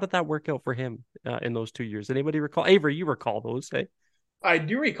Wings. And how did that work out for him in those 2 years? Anybody recall? Avery, you recall those, eh? I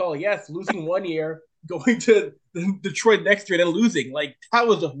do recall, yes, losing one year, going to Detroit next year, and then losing. Like, that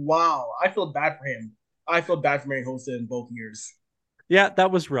was wow. I feel bad for him. I feel bad for Marian Hossa in both years. Yeah,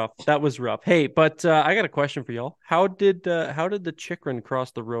 that was rough. Hey, but I got a question for y'all. How did the Chikrin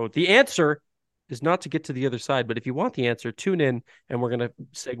cross the road? The answer is not to get to the other side, but if you want the answer, tune in, and we're going to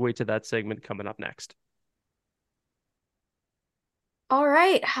segue to that segment coming up next. All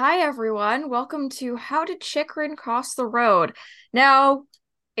right. Hi, everyone. Welcome to How Did Chikrin Cross the Road? Now,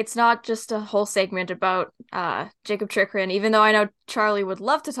 it's not just a whole segment about Jacob Chikrin, even though I know Charlie would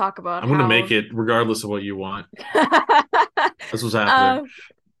love to talk about I'm going to make it regardless of what you want. That's what's happening.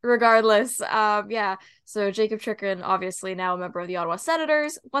 Regardless, yeah. So Jacob Chikrin, obviously now a member of the Ottawa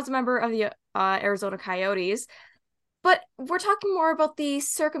Senators, was a member of the Arizona Coyotes. But we're talking more about the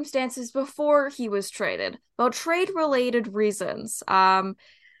circumstances before he was traded, about trade-related reasons. Kind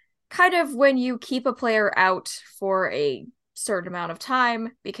of when you keep a player out for a certain amount of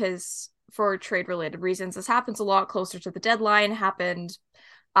time, because for trade-related reasons, this happens a lot closer to the deadline, happened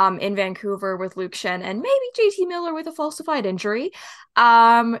in Vancouver with Luke Shen and maybe JT Miller with a falsified injury.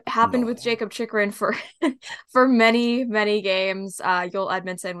 Happened with Jacob Chikrin for many, many games. Joel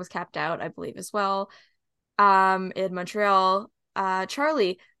Edmondson was capped out, I believe, as well. In Montreal.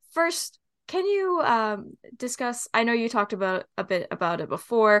 Charlie, first, can you discuss, I know you talked about a bit about it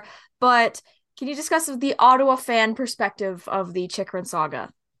before, but can you discuss the Ottawa fan perspective of the Chikrin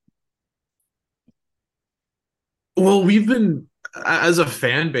saga? Well, we've been as a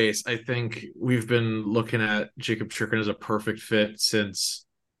fan base, I think we've been looking at Jacob Chikrin as a perfect fit since,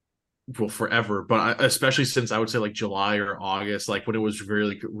 well, forever, but especially since I would say like July or August, like when it was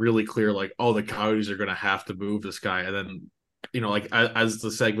really, really clear, like, oh, the Coyotes are going to have to move this guy. And then, like as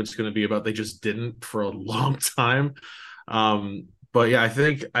the segment's going to be about, they just didn't for a long time. But yeah, I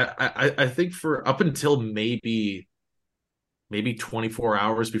think for up until maybe 24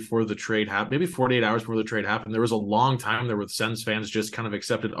 hours before the trade happened, maybe 48 hours before the trade happened, there was a long time there where the Sens fans just kind of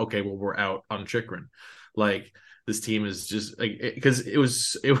accepted, okay, well, we're out on Chikrin. Like, this team is just like, because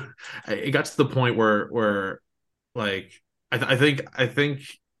it got to the point where like I think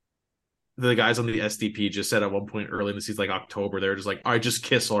the guys on the SDP just said at one point early in the season, like October, they're just like, all right, just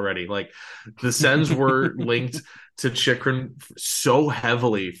kiss already. Like, the Sens were linked to Chikrin so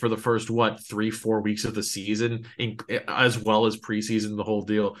heavily for the first 3-4 weeks of the season, as well as preseason, the whole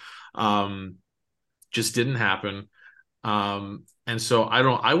deal. Just didn't happen. And so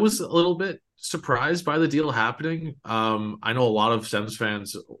I was a little bit surprised by the deal happening. I know a lot of Sens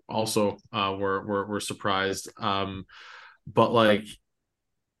fans also were surprised. But like,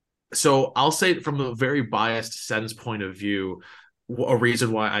 so I'll say from a very biased Sens point of view, a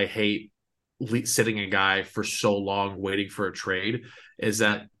reason why I hate sitting a guy for so long waiting for a trade is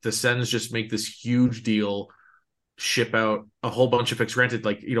that the Sens just make this huge deal, ship out a whole bunch of picks, granted,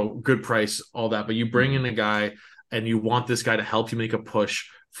 like, good price, all that, but you bring in a guy and you want this guy to help you make a push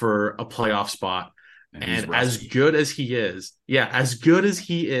for a playoff spot. And as good as he is,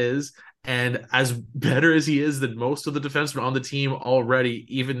 and as better as he is than most of the defensemen on the team already,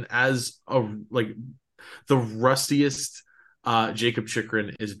 even as the rustiest, Jacob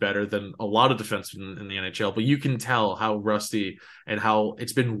Chikrin is better than a lot of defensemen in the NHL, but you can tell how rusty and how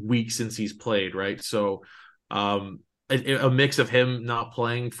it's been weeks since he's played, right? So a mix of him not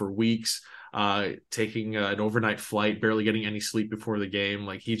playing for weeks, taking an overnight flight, barely getting any sleep before the game.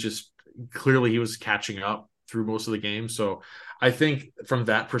 Like, he was catching up through most of the game. So I think from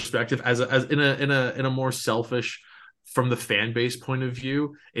that perspective, as in a more selfish, from the fan base point of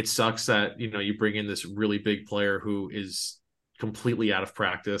view, it sucks that, you bring in this really big player who is completely out of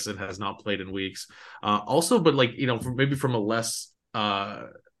practice and has not played in weeks. Also, but like, maybe from a less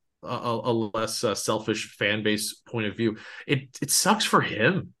selfish fan base point of view, it sucks for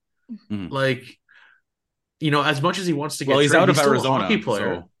him. Like, as much as he wants to get, he's traded, out of he's still Arizona, a hockey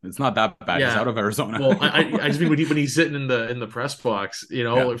player. so it's not that bad. Yeah. He's out of Arizona. Well, I just mean when he's sitting in the press box,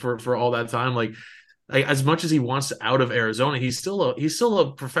 for all that time, like as much as he wants out of Arizona, he's still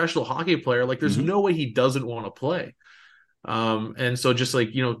a professional hockey player. Like, there's no way he doesn't want to play. And so just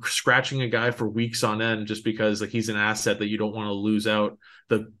like, scratching a guy for weeks on end just because like he's an asset that you don't want to lose out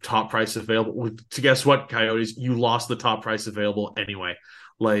the top price available to. Guess what, Coyotes? You lost the top price available anyway.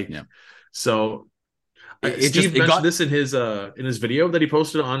 Like, so Steve mentioned this in his video that he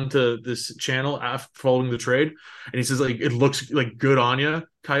posted onto this channel after following the trade, and he says, like, it looks like good on you,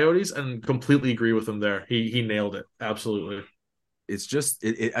 Coyotes, and completely agree with him there. He nailed it. Absolutely. It's just,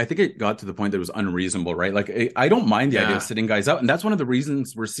 I think it got to the point that it was unreasonable, right? Like, I don't mind the idea of sitting guys out, and that's one of the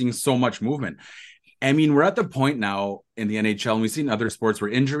reasons we're seeing so much movement. I mean, we're at the point now in the NHL, and we've seen other sports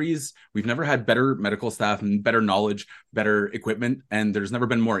where injuries, we've never had better medical staff and better knowledge, better equipment, and there's never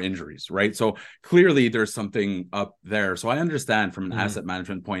been more injuries, right? So clearly there's something up there. So I understand from an asset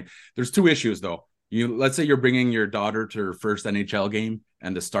management point. There's two issues, though. Let's say you're bringing your daughter to her first NHL game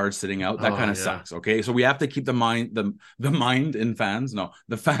and the star's sitting out. That kind of sucks. Okay, so we have to keep the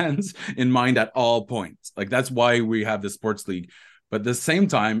fans in mind at all points. Like, that's why we have the sports league. But at the same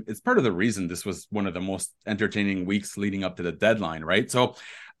time, it's part of the reason this was one of the most entertaining weeks leading up to the deadline, right? So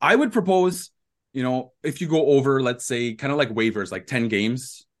I would propose, if you go over, let's say, kind of like waivers, like 10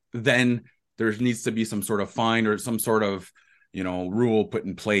 games, then there needs to be some sort of fine or some sort of rule put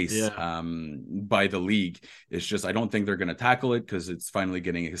in place by the league. It's just, I don't think they're going to tackle it because it's finally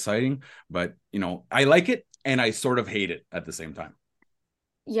getting exciting. But, I like it and I sort of hate it at the same time.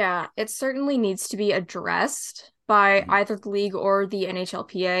 Yeah, it certainly needs to be addressed by either the league or the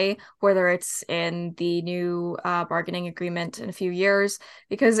NHLPA, whether it's in the new bargaining agreement in a few years,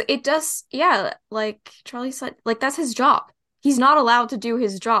 because it does, like Charlie said, like, that's his job. He's not allowed to do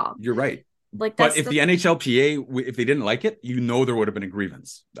his job. You're right. Like, but if the NHLPA, if they didn't like it, there would have been a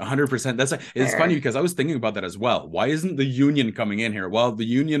grievance. 100%. It's funny because I was thinking about that as well. Why isn't the union coming in here? Well, the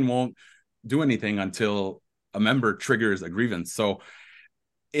union won't do anything until a member triggers a grievance. So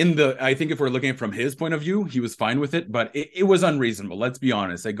I think if we're looking from his point of view, he was fine with it, but it was unreasonable. Let's be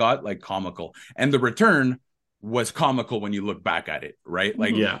honest. It got like comical. And the return, was comical when you look back at it, right?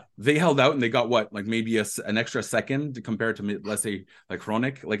 Like Yeah. they held out and they got what, like maybe an extra second compared to, let's say, like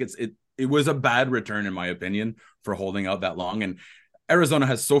Chronic. Like it was a bad return in my opinion for holding out that long. And Arizona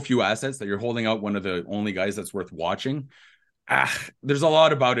has so few assets that you're holding out one of the only guys that's worth watching. There's a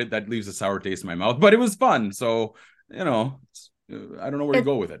lot about it that leaves a sour taste in my mouth, but it was fun. So, I don't know where to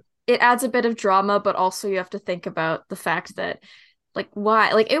go with it. It adds a bit of drama, but also you have to think about the fact that like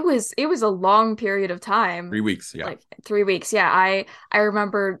why like it was a long period of time. 3 weeks, yeah. Like 3 weeks. Yeah. I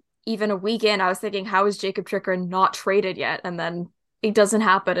remember even a weekend I was thinking, how is Jacob Tricker not traded yet? And then it doesn't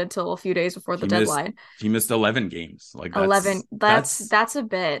happen until a few days before the deadline. He missed 11 games. Like 11. That's a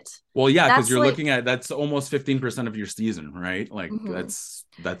bit. Well, yeah, because you're looking at that's almost 15% of your season, right? Like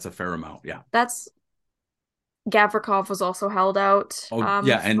that's a fair amount. Yeah. That's Gavrikov was also held out.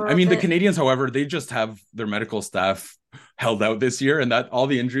 Yeah, and I mean the Canadians, however, they just have their medical staff held out this year, and that all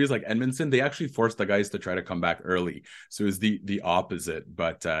the injuries like Edmondson, they actually forced the guys to try to come back early. So it was the opposite.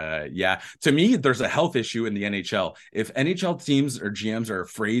 But yeah, to me, there's a health issue in the NHL. If NHL teams or GMs are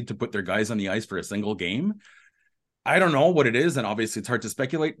afraid to put their guys on the ice for a single game, I don't know what it is, and obviously it's hard to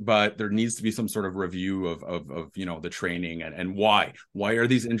speculate, but there needs to be some sort of review of the training and why are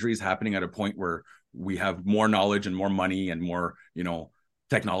these injuries happening at a point where we have more knowledge and more money and more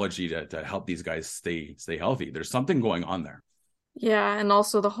technology to help these guys stay healthy. There's something going on there. Yeah, and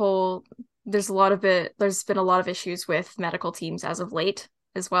also there's been a lot of issues with medical teams as of late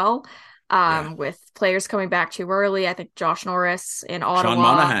as well. With players coming back too early. I think Josh Norris in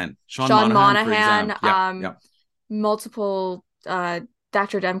Ottawa. Sean Monahan. Multiple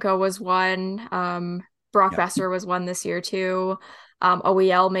Dr. Demko was one. Brock Besser was one this year too.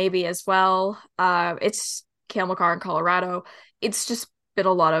 OEL maybe as well. It's Cale Makar in Colorado. It's just been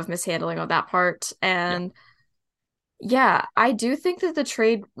a lot of mishandling on that part. And I do think that the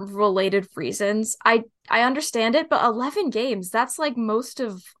trade related reasons, I understand it, but 11 games, that's like most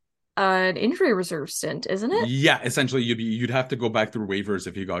of an injury reserve stint, isn't it? Yeah, essentially you'd have to go back through waivers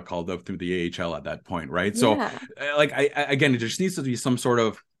if you got called up through the AHL at that point, right? So again, it just needs to be some sort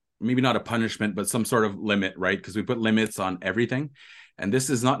of, maybe not a punishment, but some sort of limit, right? Because we put limits on everything, and this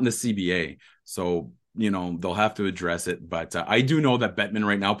is not in the CBA. So, they'll have to address it. But I do know that Bettman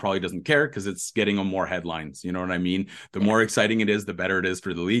right now probably doesn't care because it's getting them more headlines. You know what I mean? The more exciting it is, the better it is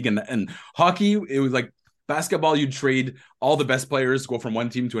for the league. And hockey, it was like basketball, you'd trade all the best players, go from one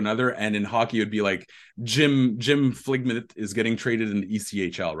team to another. And in hockey, it would be like Jim Fligman is getting traded in the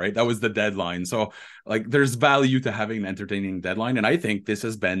ECHL, right? That was the deadline. So like there's value to having an entertaining deadline. And I think this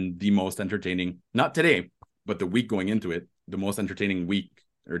has been the most entertaining, not today, but the week going into it, the most entertaining week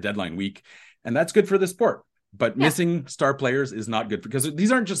or deadline week. And that's good for the sport. But missing star players is not good because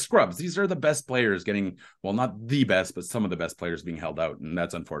these aren't just scrubs. These are the best players getting, well, not the best, but some of the best players being held out. And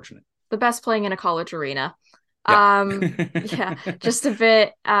that's unfortunate. The best playing in a college arena. Yeah. Just a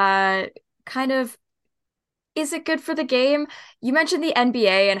bit kind of, is it good for the game? You mentioned the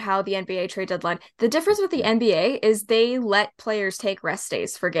NBA and how the NBA trade deadline. The difference with the NBA is they let players take rest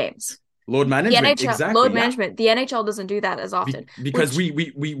days for games. Load management, exactly. Load management. The NHL doesn't do that as often. Because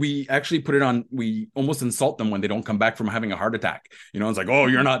we actually put it on, we almost insult them when they don't come back from having a heart attack. It's like, oh,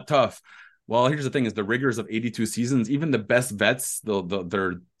 you're not tough. Well, here's the thing is the rigors of 82 seasons, even the best vets,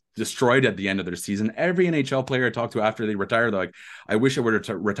 they're destroyed at the end of their season. Every NHL player I talk to after they retire, they're like, I wish I would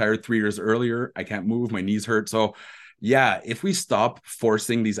have retired 3 years earlier. I can't move. My knees hurt. So yeah, if we stop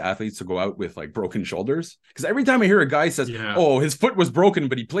forcing these athletes to go out with like broken shoulders, because every time I hear a guy says, oh, his foot was broken,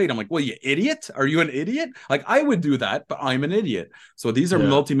 but he played, I'm like, well, you idiot. Are you an idiot? Like I would do that, but I'm an idiot. So these are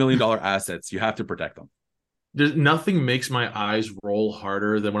multi-million-dollar assets. You have to protect them. There's nothing makes my eyes roll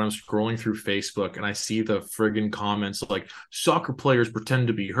harder than when I'm scrolling through Facebook and I see the friggin' comments like soccer players pretend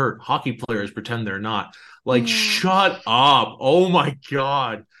to be hurt, hockey players pretend they're not. Like, shut up. Oh my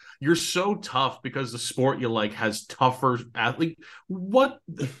God. You're so tough because the sport you like has tougher athlete. What?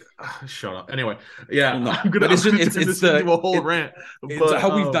 Shut up. Anyway, yeah, no, I'm gonna turn this into a whole rant. It's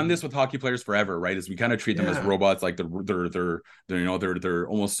how we've done this with hockey players forever, right? Is we kind of treat them as robots, like they're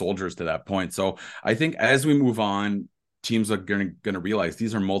almost soldiers to that point. So I think as we move on, teams are going to realize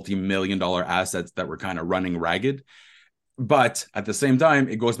these are multi-million-dollar assets that we're kind of running ragged. But at the same time,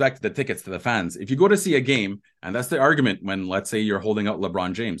 it goes back to the tickets to the fans. If you go to see a game, and that's the argument when, let's say, you're holding out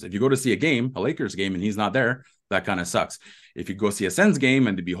LeBron James. If you go to see a game, a Lakers game, and he's not there, that kind of sucks. If you go see a Sens game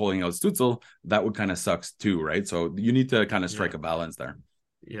and to be holding out Stützle, that would kind of sucks too, right? So you need to kind of strike a balance there.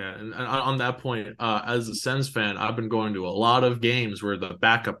 Yeah, and on that point, as a Sens fan, I've been going to a lot of games where the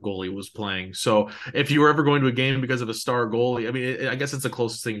backup goalie was playing. So if you were ever going to a game because of a star goalie, I mean, I guess it's the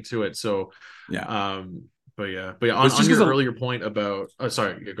closest thing to it. So yeah. but It's on just your 'cause earlier point about, oh,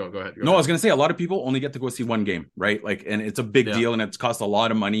 sorry, go ahead. Go No, I was ahead. gonna say a lot of people only get to go see one game, right? Like, and it's a big Yeah. deal, and it's cost a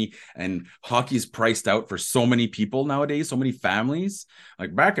lot of money. And hockey's priced out for so many people nowadays, so many families.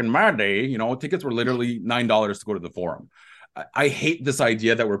 Like back in my day, tickets were literally $9 to go to the Forum. I hate this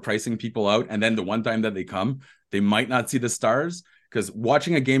idea that we're pricing people out, and then the one time that they come, they might not see the stars. Because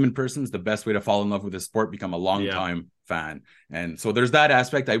watching a game in person is the best way to fall in love with the sport, become a long Yeah. time fan. And so there's that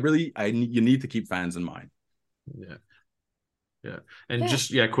aspect. You need to keep fans in mind. Yeah. Yeah. And Yeah.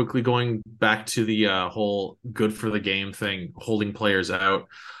 just quickly going back to the whole good for the game thing, holding players out.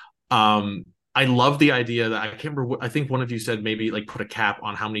 I love the idea that I can't remember I think one of you said maybe like put a cap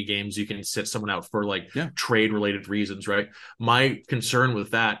on how many games you can sit someone out for like trade related reasons, right? My concern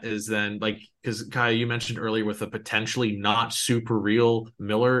with that is then like, because Kai, you mentioned earlier with a potentially not super real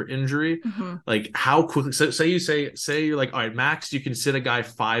Miller injury, like how quickly, say you're like, all right, max, you can sit a guy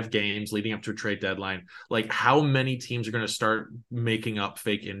 5 games leading up to a trade deadline. Like how many teams are going to start making up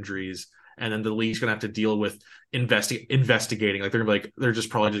fake injuries? And then the league's gonna have to deal with investigating. Like they're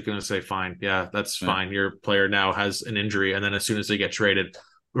just probably just gonna say, fine, yeah, that's fine. Your player now has an injury, and then as soon as they get traded,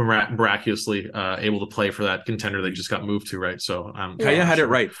 miraculously able to play for that contender they just got moved to, right? So Kaya had it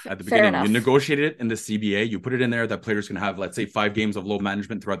right at the beginning. enough. You negotiated it in the CBA. You put it in there that players can have, let's say, 5 games of low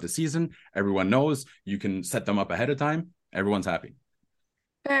management throughout the season. Everyone knows you can set them up ahead of time. Everyone's happy.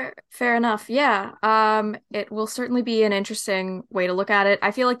 Fair enough. Yeah. It will certainly be an interesting way to look at it. I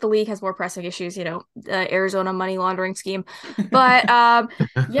feel like the league has more pressing issues, Arizona money laundering scheme. But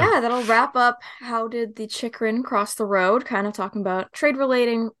yeah, that'll wrap up how did the Chikrin cross the road, kind of talking about trade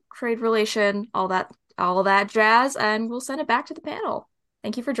relation, all that jazz, and we'll send it back to the panel.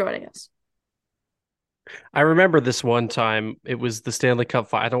 Thank you for joining us. I remember this one time, it was the Stanley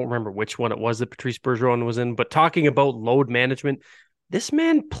Cup. I don't remember which one it was that Patrice Bergeron was in, but talking about load management, this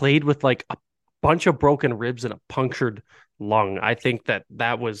man played with like a bunch of broken ribs and a punctured lung. I think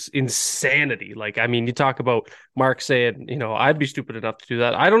that was insanity. Like, I mean, you talk about Mark saying, I'd be stupid enough to do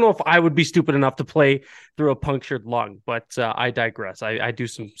that. I don't know if I would be stupid enough to play through a punctured lung, but I digress. I do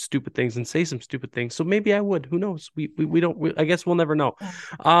some stupid things and say some stupid things. So maybe I would. Who knows? We don't. I guess we'll never know.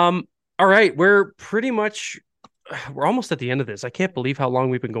 All right, we're almost at the end of this. I can't believe how long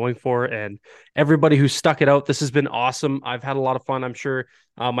we've been going for, and everybody who stuck it out. This has been awesome. I've had a lot of fun. I'm sure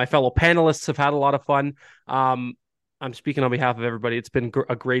my fellow panelists have had a lot of fun. I'm speaking on behalf of everybody. It's been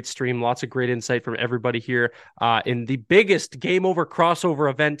a great stream. Lots of great insight from everybody here in the biggest Game Over crossover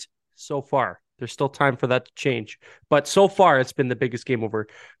event so far. There's still time for that to change. But so far, it's been the biggest Game Over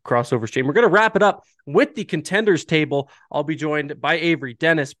crossover stream. We're going to wrap it up with the contenders table. I'll be joined by Avery,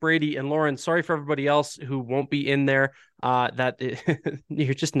 Dennis, Brady, and Lauren. Sorry for everybody else who won't be in there.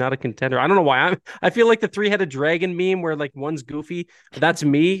 You're just not a contender. I don't know why. I feel like the 3-headed dragon meme where like one's goofy. That's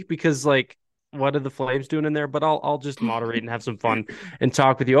me because like, what are the Flames doing in there? But I'll just moderate and have some fun and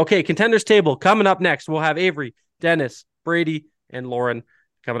talk with you. Okay, contenders table coming up next. We'll have Avery, Dennis, Brady, and Lauren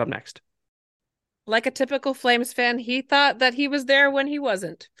coming up next. Like a typical Flames fan, he thought that he was there when he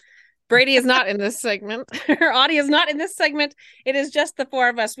wasn't. Brady is not in this segment. Her audio is not in this segment. It is just the 4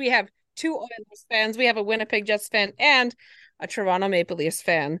 of us. We have 2 Oilers fans. We have a Winnipeg Jets fan and a Toronto Maple Leafs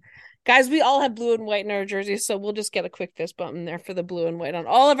fan. Guys, we all have blue and white in our jerseys, so we'll just get a quick fist bump in there for the blue and white on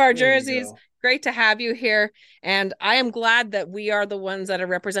all of our jerseys. Great to have you here. And I am glad that we are the ones that are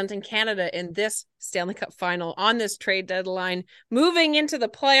representing Canada in this Stanley Cup final on this trade deadline. Moving into the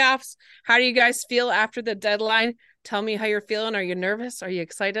playoffs, how do you guys feel after the deadline? Tell me how you're feeling. Are you nervous? Are you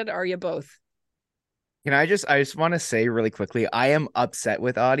excited? Are you both? I just want to say really quickly, I am upset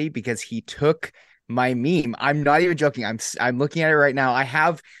with Audie because he took my meme. I'm not even joking. I'm looking at it right now. I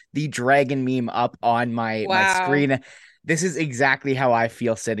have the dragon meme up on my screen. This is exactly how I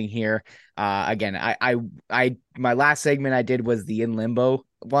feel sitting here. Again, my last segment I did was the in limbo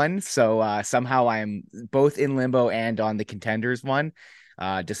one. So somehow I'm both in limbo and on the contenders one,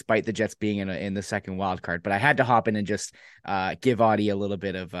 despite the Jets being in the second wild card. But I had to hop in and just give Audie a little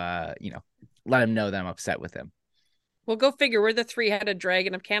bit of let him know that I'm upset with him. Well, go figure. We're the 3-headed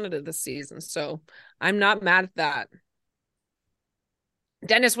dragon of Canada this season, so I'm not mad at that.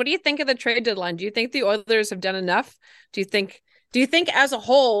 Dennis, what do you think of the trade deadline? Do you think the Oilers have done enough? Do you think as a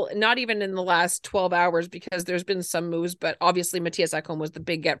whole, not even in the last 12 hours, because there's been some moves, but obviously Matthias Ekholm was the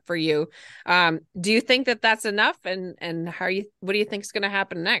big get for you. Do you think that that's enough? And what do you think is going to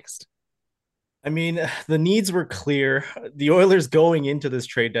happen next? I mean, the needs were clear. The Oilers going into this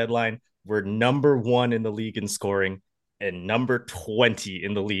trade deadline were number 1 in the league in scoring and number 20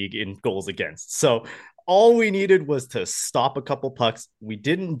 in the league in goals against. So all we needed was to stop a couple pucks. We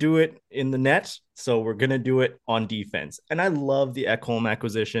didn't do it in the net, so we're going to do it on defense. And I love the Ekholm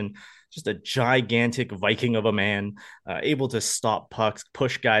acquisition. just a gigantic Viking of a man, able to stop pucks,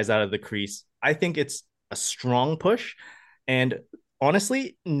 push guys out of the crease. I think it's a strong push. And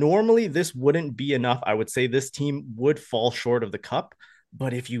honestly, normally this wouldn't be enough. I would say this team would fall short of the cup.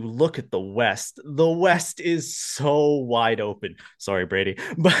 But if you look at the West is so wide open. Sorry, Brady,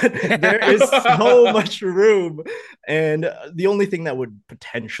 but there is so much room. And the only thing that would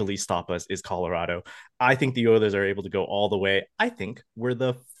potentially stop us is Colorado. I think the Oilers are able to go all the way. I think we're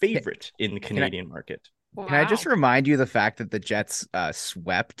the favorite in the Canadian market. Can I just remind you the fact that the Jets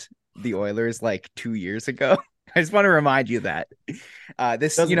swept the Oilers like 2 years ago? I just want to remind you that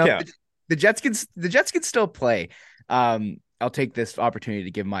this, Doesn't count. the Jets can still play. I'll take this opportunity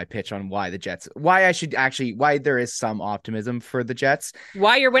to give my pitch on why why there is some optimism for the Jets.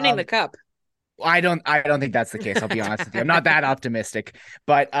 Why you're winning the cup. I don't think that's the case. I'll be honest with you. I'm not that optimistic,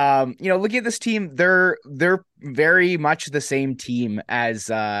 but looking at this team, they're very much the same team as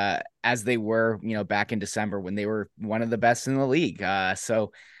they were, back in December when they were one of the best in the league.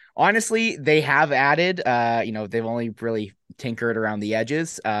 So honestly, they have added, they've only really tinkered around the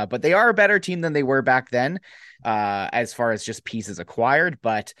edges, but they are a better team than they were back then, as far as just pieces acquired.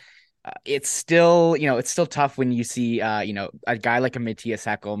 But it's still tough when you see, a guy like a Matthias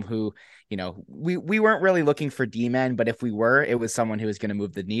Ekholm who, we weren't really looking for D-men, but if we were, it was someone who was going to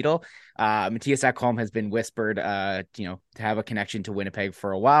move the needle. Matthias Ekholm has been whispered, to have a connection to Winnipeg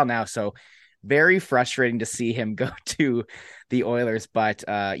for a while now. So very frustrating to see him go to the Oilers. But,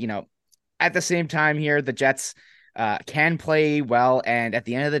 at the same time here, the Jets can play well. And at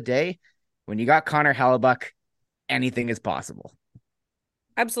the end of the day, when you got Connor Hellebuck, anything is possible.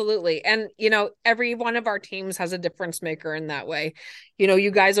 Absolutely. And, every one of our teams has a difference maker in that way. You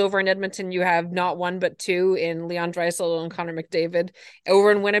guys over in Edmonton, you have not one, but two in Leon Draisaitl and Connor McDavid.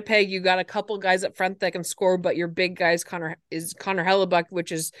 Over in Winnipeg, you got a couple guys up front that can score, but your big guys Connor Hellebuck,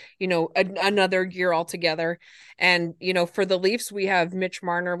 which is, another gear altogether. And, for the Leafs, we have Mitch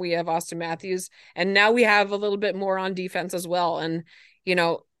Marner, we have Austin Matthews, and now we have a little bit more on defense as well. And,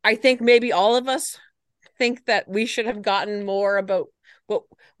 I think maybe all of us think that we should have gotten more about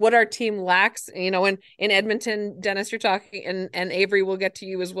what our team lacks, in Edmonton. Dennis, you're talking, and Avery, will get to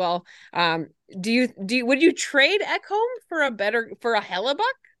you as well. Would you trade Ekholm for a Hellebuck?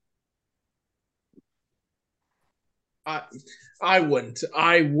 I wouldn't.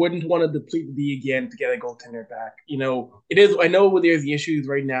 I wouldn't want to deplete the league again to get a goaltender back. It is. I know there's the issues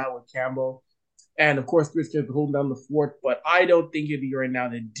right now with Campbell, and of course Chris is holding down the fort. But I don't think it'd be right now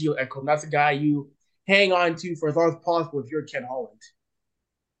to deal Ekholm. That's a guy you hang on to for as long as possible if you're Ken Holland.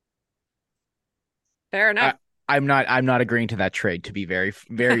 Fair enough. I'm not agreeing to that trade, to be very,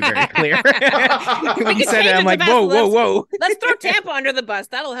 very, very clear. When you said it, it, I'm like, whoa. Let's throw Tampa under the bus.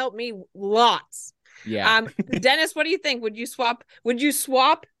 That'll help me lots. Yeah. Dennis, what do you think? Would you swap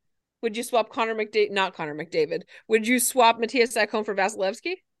Connor McDavid? Not Connor McDavid. Would you swap Matthias Ekholm for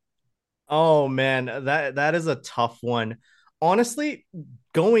Vasilevsky? Oh man, that is a tough one. Honestly,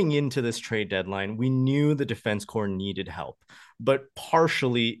 going into this trade deadline, we knew the defense core needed help, but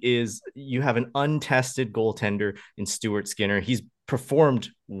partially is you have an untested goaltender in Stuart Skinner. He's performed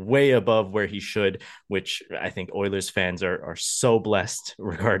way above where he should, which I think Oilers fans are so blessed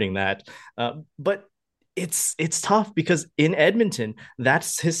regarding that. But it's tough because in Edmonton,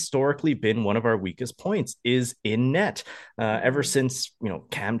 that's historically been one of our weakest points is in net. Ever since,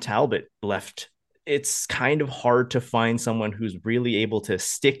 Cam Talbot left, it's kind of hard to find someone who's really able to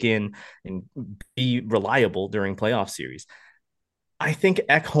stick in and be reliable during playoff series. I think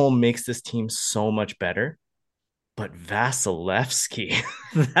Ekholm makes this team so much better, but Vasilevsky,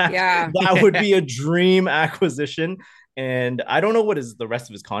 that would be a dream acquisition. And I don't know what the rest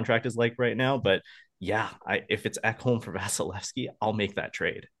of his contract is like right now, but yeah, if it's Ekholm for Vasilevsky, I'll make that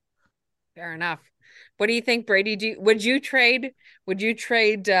trade. Fair enough. What do you think, Brady? Would you trade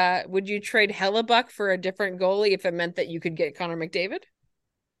Hellebuck for a different goalie if it meant that you could get Connor McDavid?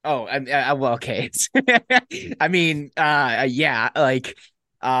 Oh, well, okay. I mean, yeah, like,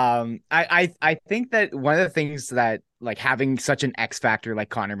 I think that one of the things that like having such an X factor like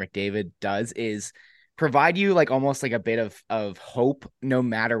Connor McDavid does is provide you like almost like a bit of hope no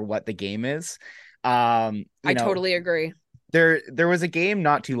matter what the game is. I totally agree. There was a game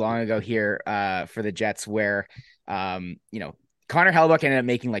not too long ago here for the Jets where Connor Hellebuck ended up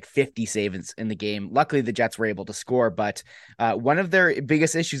making like 50 saves in the game. Luckily, the Jets were able to score, but one of their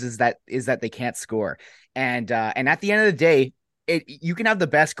biggest issues is that they can't score. And at the end of the day, you can have the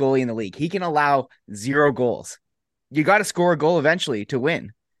best goalie in the league. He can allow 0 goals. You got to score a goal eventually to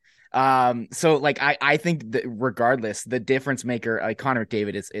win. So like I think that regardless, the difference maker, like Connor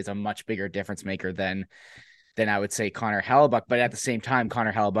McDavid is a much bigger difference maker than then I would say Connor Hellebuck. But at the same time,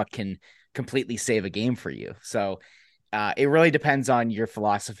 Connor Hellebuck can completely save a game for you. So it really depends on your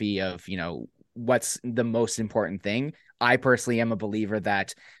philosophy of, what's the most important thing. I personally am a believer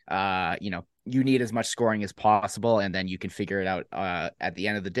that, you need as much scoring as possible, and then you can figure it out at the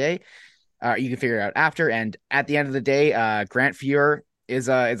end of the day. You can figure it out after. And at the end of the day, Grant Fuhr is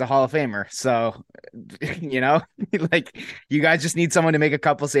a Hall of Famer. So, like, you guys just need someone to make a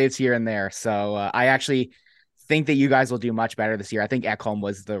couple saves here and there. So I actually think that you guys will do much better this year. I think Ekholm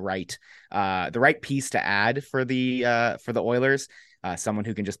was the right piece to add for the Oilers. Someone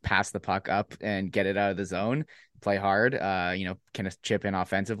who can just pass the puck up and get it out of the zone, play hard, can chip in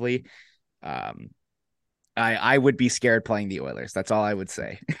offensively. I would be scared playing the Oilers. That's all I would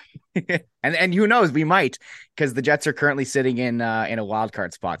say. and who knows, we might, because the Jets are currently sitting in a wild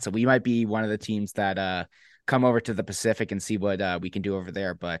card spot. So we might be one of the teams that come over to the Pacific and see what we can do over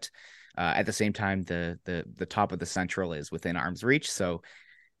there. But at the same time, the top of the Central is within arm's reach. So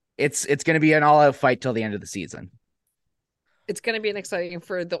it's going to be an all-out fight till the end of the season. It's going to be an exciting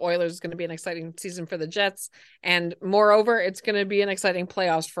for the Oilers. It's going to be an exciting season for the Jets. And moreover, it's going to be an exciting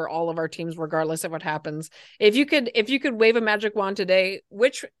playoffs for all of our teams, regardless of what happens. If you could wave a magic wand today,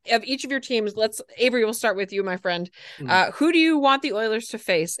 which of each of your teams, Avery, we'll start with you, my friend. Who do you want the Oilers to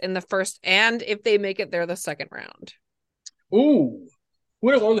face in the first, and if they make it there, the second round? Ooh,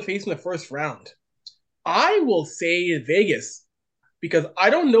 who do I want to face in the first round? I will say Vegas. Because I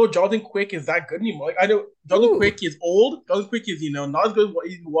don't know Jonathan Quick is that good anymore. Like, I know Jonathan Quick is old. Jonathan Quick is, not as good as what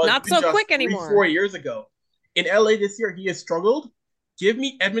he was not so quick anymore. 4 years ago. In LA this year, he has struggled. Give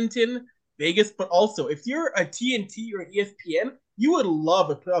me Edmonton, Vegas, but also if you're a TNT or an ESPN, you would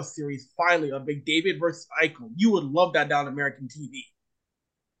love a playoff series finally of McDavid versus Eichel. You would love that down American TV.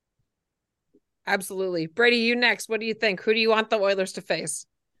 Absolutely. Brady, you next. What do you think? Who do you want the Oilers to face?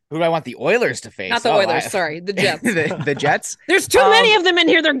 Who do I want the Oilers to face? Not the Oilers, sorry, the Jets. the Jets? There's too many of them in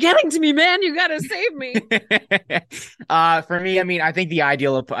here. They're getting to me, man. You got to save me. For me, I mean, I think the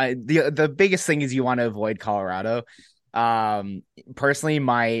ideal, the biggest thing is you want to avoid Colorado. Personally,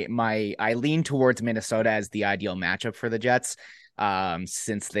 I lean towards Minnesota as the ideal matchup for the Jets.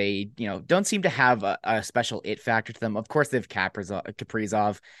 Since they, don't seem to have a special it factor to them. Of course, they have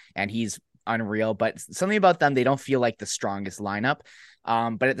Kaprizov, and he's unreal, but something about them, they don't feel like the strongest lineup.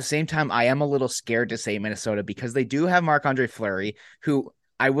 But at the same time, I am a little scared to say Minnesota because they do have Marc-Andre Fleury, who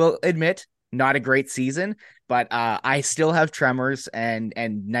I will admit, not a great season, but I still have tremors and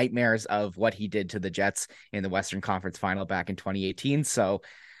nightmares of what he did to the Jets in the Western Conference Final back in 2018. So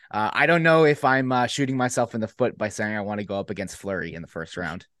I don't know if I'm shooting myself in the foot by saying I want to go up against Fleury in the first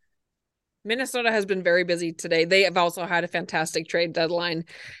round. Minnesota has been very busy today. They have also had a fantastic trade deadline,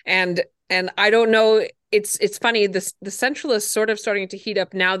 and I don't know. It's funny. The Central is sort of starting to heat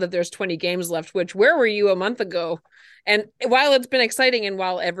up now that there's 20 games left. Which, where were you a month ago? And while it's been exciting, and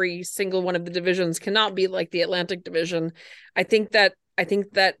while every single one of the divisions cannot be like the Atlantic Division, I think that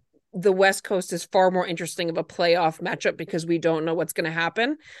the West Coast is far more interesting of a playoff matchup because we don't know what's going to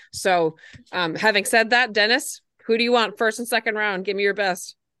happen. So, having said that, Dennis, who do you want first and second round? Give me your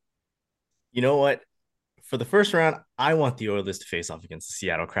best. You know what? For the first round, I want the Oilers to face off against the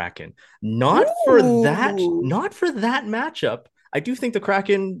Seattle Kraken. Not for that matchup. I do think the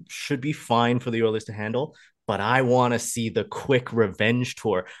Kraken should be fine for the Oilers to handle, but I want to see the quick revenge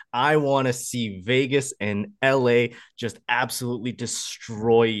tour. I want to see Vegas and LA just absolutely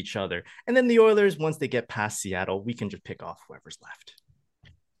destroy each other. And then the Oilers, once they get past Seattle, we can just pick off whoever's left.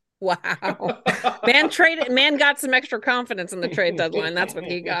 Wow. Man got some extra confidence in the trade deadline. That's what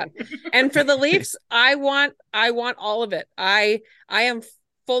he got. And for the Leafs, I want all of it. I am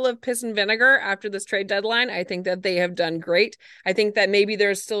full of piss and vinegar after this trade deadline. I think that they have done great. I think that maybe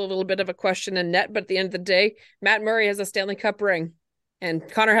there's still a little bit of a question in net, but at the end of the day, Matt Murray has a Stanley Cup ring. And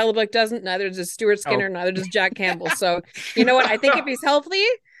Connor Hellebuck doesn't. Neither does Stuart Skinner. Neither does Jack Campbell. So, you know what? I think if he's healthy,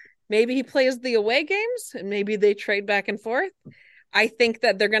 maybe he plays the away games and maybe they trade back and forth. I think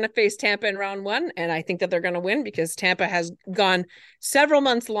that they're going to face Tampa in round one, and I think that they're going to win because Tampa has gone several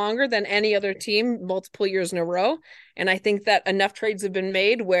months longer than any other team, multiple years in a row. And I think that enough trades have been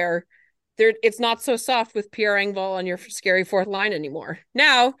made where it's not so soft with Pierre Engvall on your scary fourth line anymore.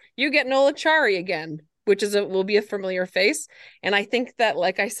 Now you get Nola Chari again, which will be a familiar face. And I think that,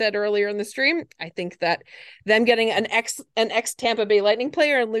 like I said earlier in the stream, I think that them getting an ex Tampa Bay Lightning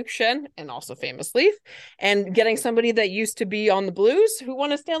player in Luke Shen, and also famous Leaf, and getting somebody that used to be on the Blues who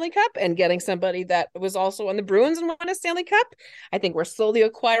won a Stanley Cup, and getting somebody that was also on the Bruins and won a Stanley Cup. I think we're slowly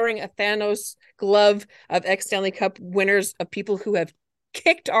acquiring a Thanos glove of ex-Stanley Cup winners, of people who have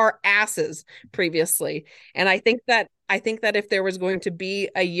kicked our asses previously. And I think that I think that if there was going to be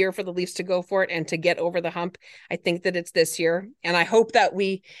a year for the Leafs to go for it and to get over the hump, I think that it's this year. And I hope that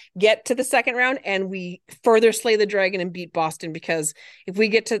we get to the second round and we further slay the dragon and beat Boston, because if we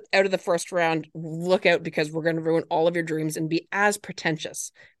get to out of the first round, look out, because we're going to ruin all of your dreams and be as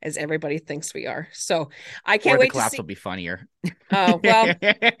pretentious as everybody thinks we are. So I can't wait to see. The collapse will be funnier. Oh, well,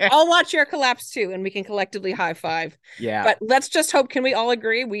 I'll watch your collapse too, and we can collectively high five. Yeah. But let's just hope, can we all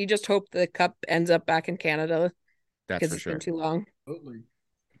agree? We just hope the cup ends up back in Canada. That's because for it's sure. been too long. Absolutely.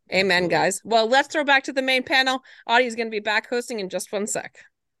 Amen, Absolutely. guys. Well, let's throw back to the main panel. Audie's going to be back hosting in just one sec.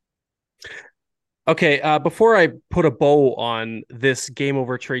 Okay, before I put a bow on this game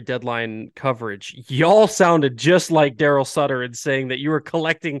over trade deadline coverage, y'all sounded just like Daryl Sutter in saying that you were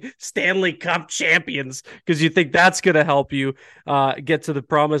collecting Stanley Cup champions because you think that's going to help you get to the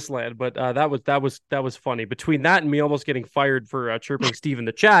promised land. But that was funny. Between that and me almost getting fired for chirping Steve in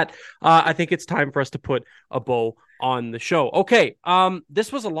the chat, I think it's time for us to put a bow on the show. Okay,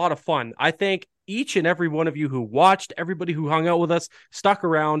 this was a lot of fun. I think each and every one of you who watched, everybody who hung out with us, stuck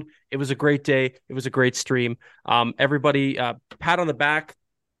around. It was a great day. It was a great stream. Everybody, pat on the back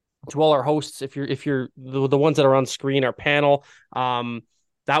to all our hosts. If you're the ones that are on screen, our panel,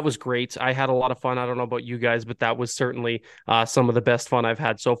 that was great. I had a lot of fun. I don't know about you guys, but that was certainly some of the best fun I've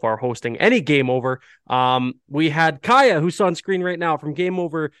had so far hosting any Game Over. We had Kaya, who's on screen right now, from Game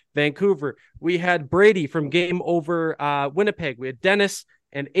Over Vancouver. We had Brady from Game Over Winnipeg. We had Dennis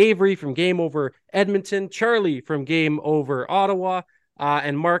and Avery from Game Over Edmonton, Charlie from Game Over Ottawa,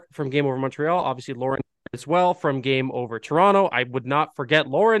 and Mark from Game Over Montreal. Obviously, Lauren as well from Game Over Toronto. I would not forget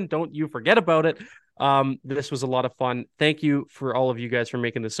Lauren. Don't you forget about it. This was a lot of fun. Thank you for all of you guys for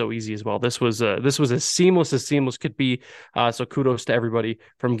making this so easy as well. This was as seamless could be. So kudos to everybody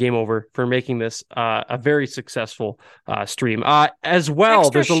from Game Over for making this a very successful stream. As well,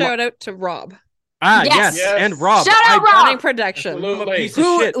 Extra there's a shout out to Rob. Yes. Yes. And Rob. Shout out, Rob! Running production. I'm a Absolutely. piece of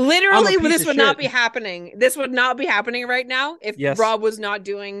Who shit. literally, I'm a piece this of would not shit. be happening. This would not be happening right now if Yes. Rob was not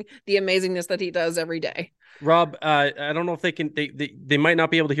doing the amazingness that he does every day. Rob, I don't know if they can. They might not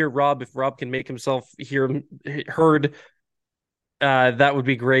be able to hear Rob. If Rob can make himself heard, that would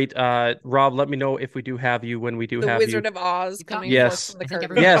be great. Rob, let me know if we do have you when we do The have Wizard you. of Oz coming Yes. forth from the I think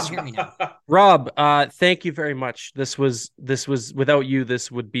curtain. everyone Yes. can hear me now. Rob, thank you very much. This was without you,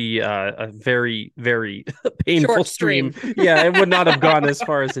 this would be a very, very painful Short stream. stream. Yeah, it would not have gone as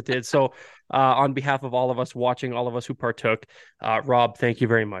far as it did. So, on behalf of all of us watching, all of us who partook, Rob, thank you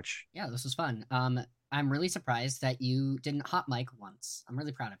very much. Yeah, this was fun. I'm really surprised that you didn't hot mic once. I'm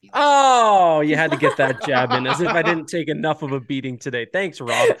really proud of you. Oh, you had to get that jab in, as if I didn't take enough of a beating today. Thanks,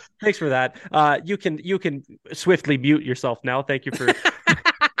 Rob. Thanks for that. You can swiftly mute yourself now. Thank you for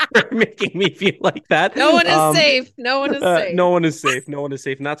making me feel like that. No one is safe. No one is safe. No one is safe. No one is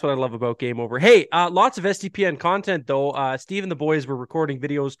safe. And that's what I love about Game Over. Hey, lots of SDPN content, though. Steve and the boys were recording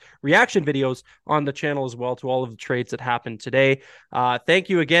videos, reaction videos on the channel as well to all of the trades that happened today. Thank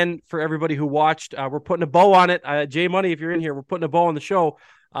you again for everybody who watched. We're putting a bow on it. Jay Money, if you're in here, we're putting a bow on the show.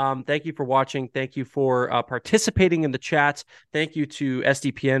 Thank you for watching. Thank you for participating in the chat. Thank you to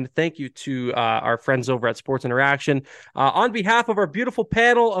SDPN. Thank you to our friends over at Sports Interaction. On behalf of our beautiful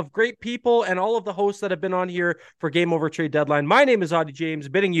panel of great people and all of the hosts that have been on here for Game Over Trade Deadline, my name is Audie James,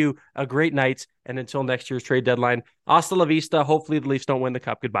 bidding you a great night. And until next year's trade deadline, hasta la vista. Hopefully the Leafs don't win the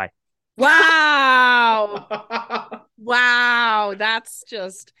cup. Goodbye. Wow. Wow. That's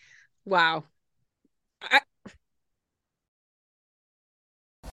just, wow.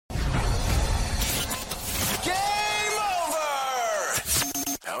 Game over!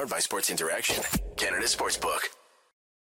 Powered by Sports Interaction, Canada Sportsbook.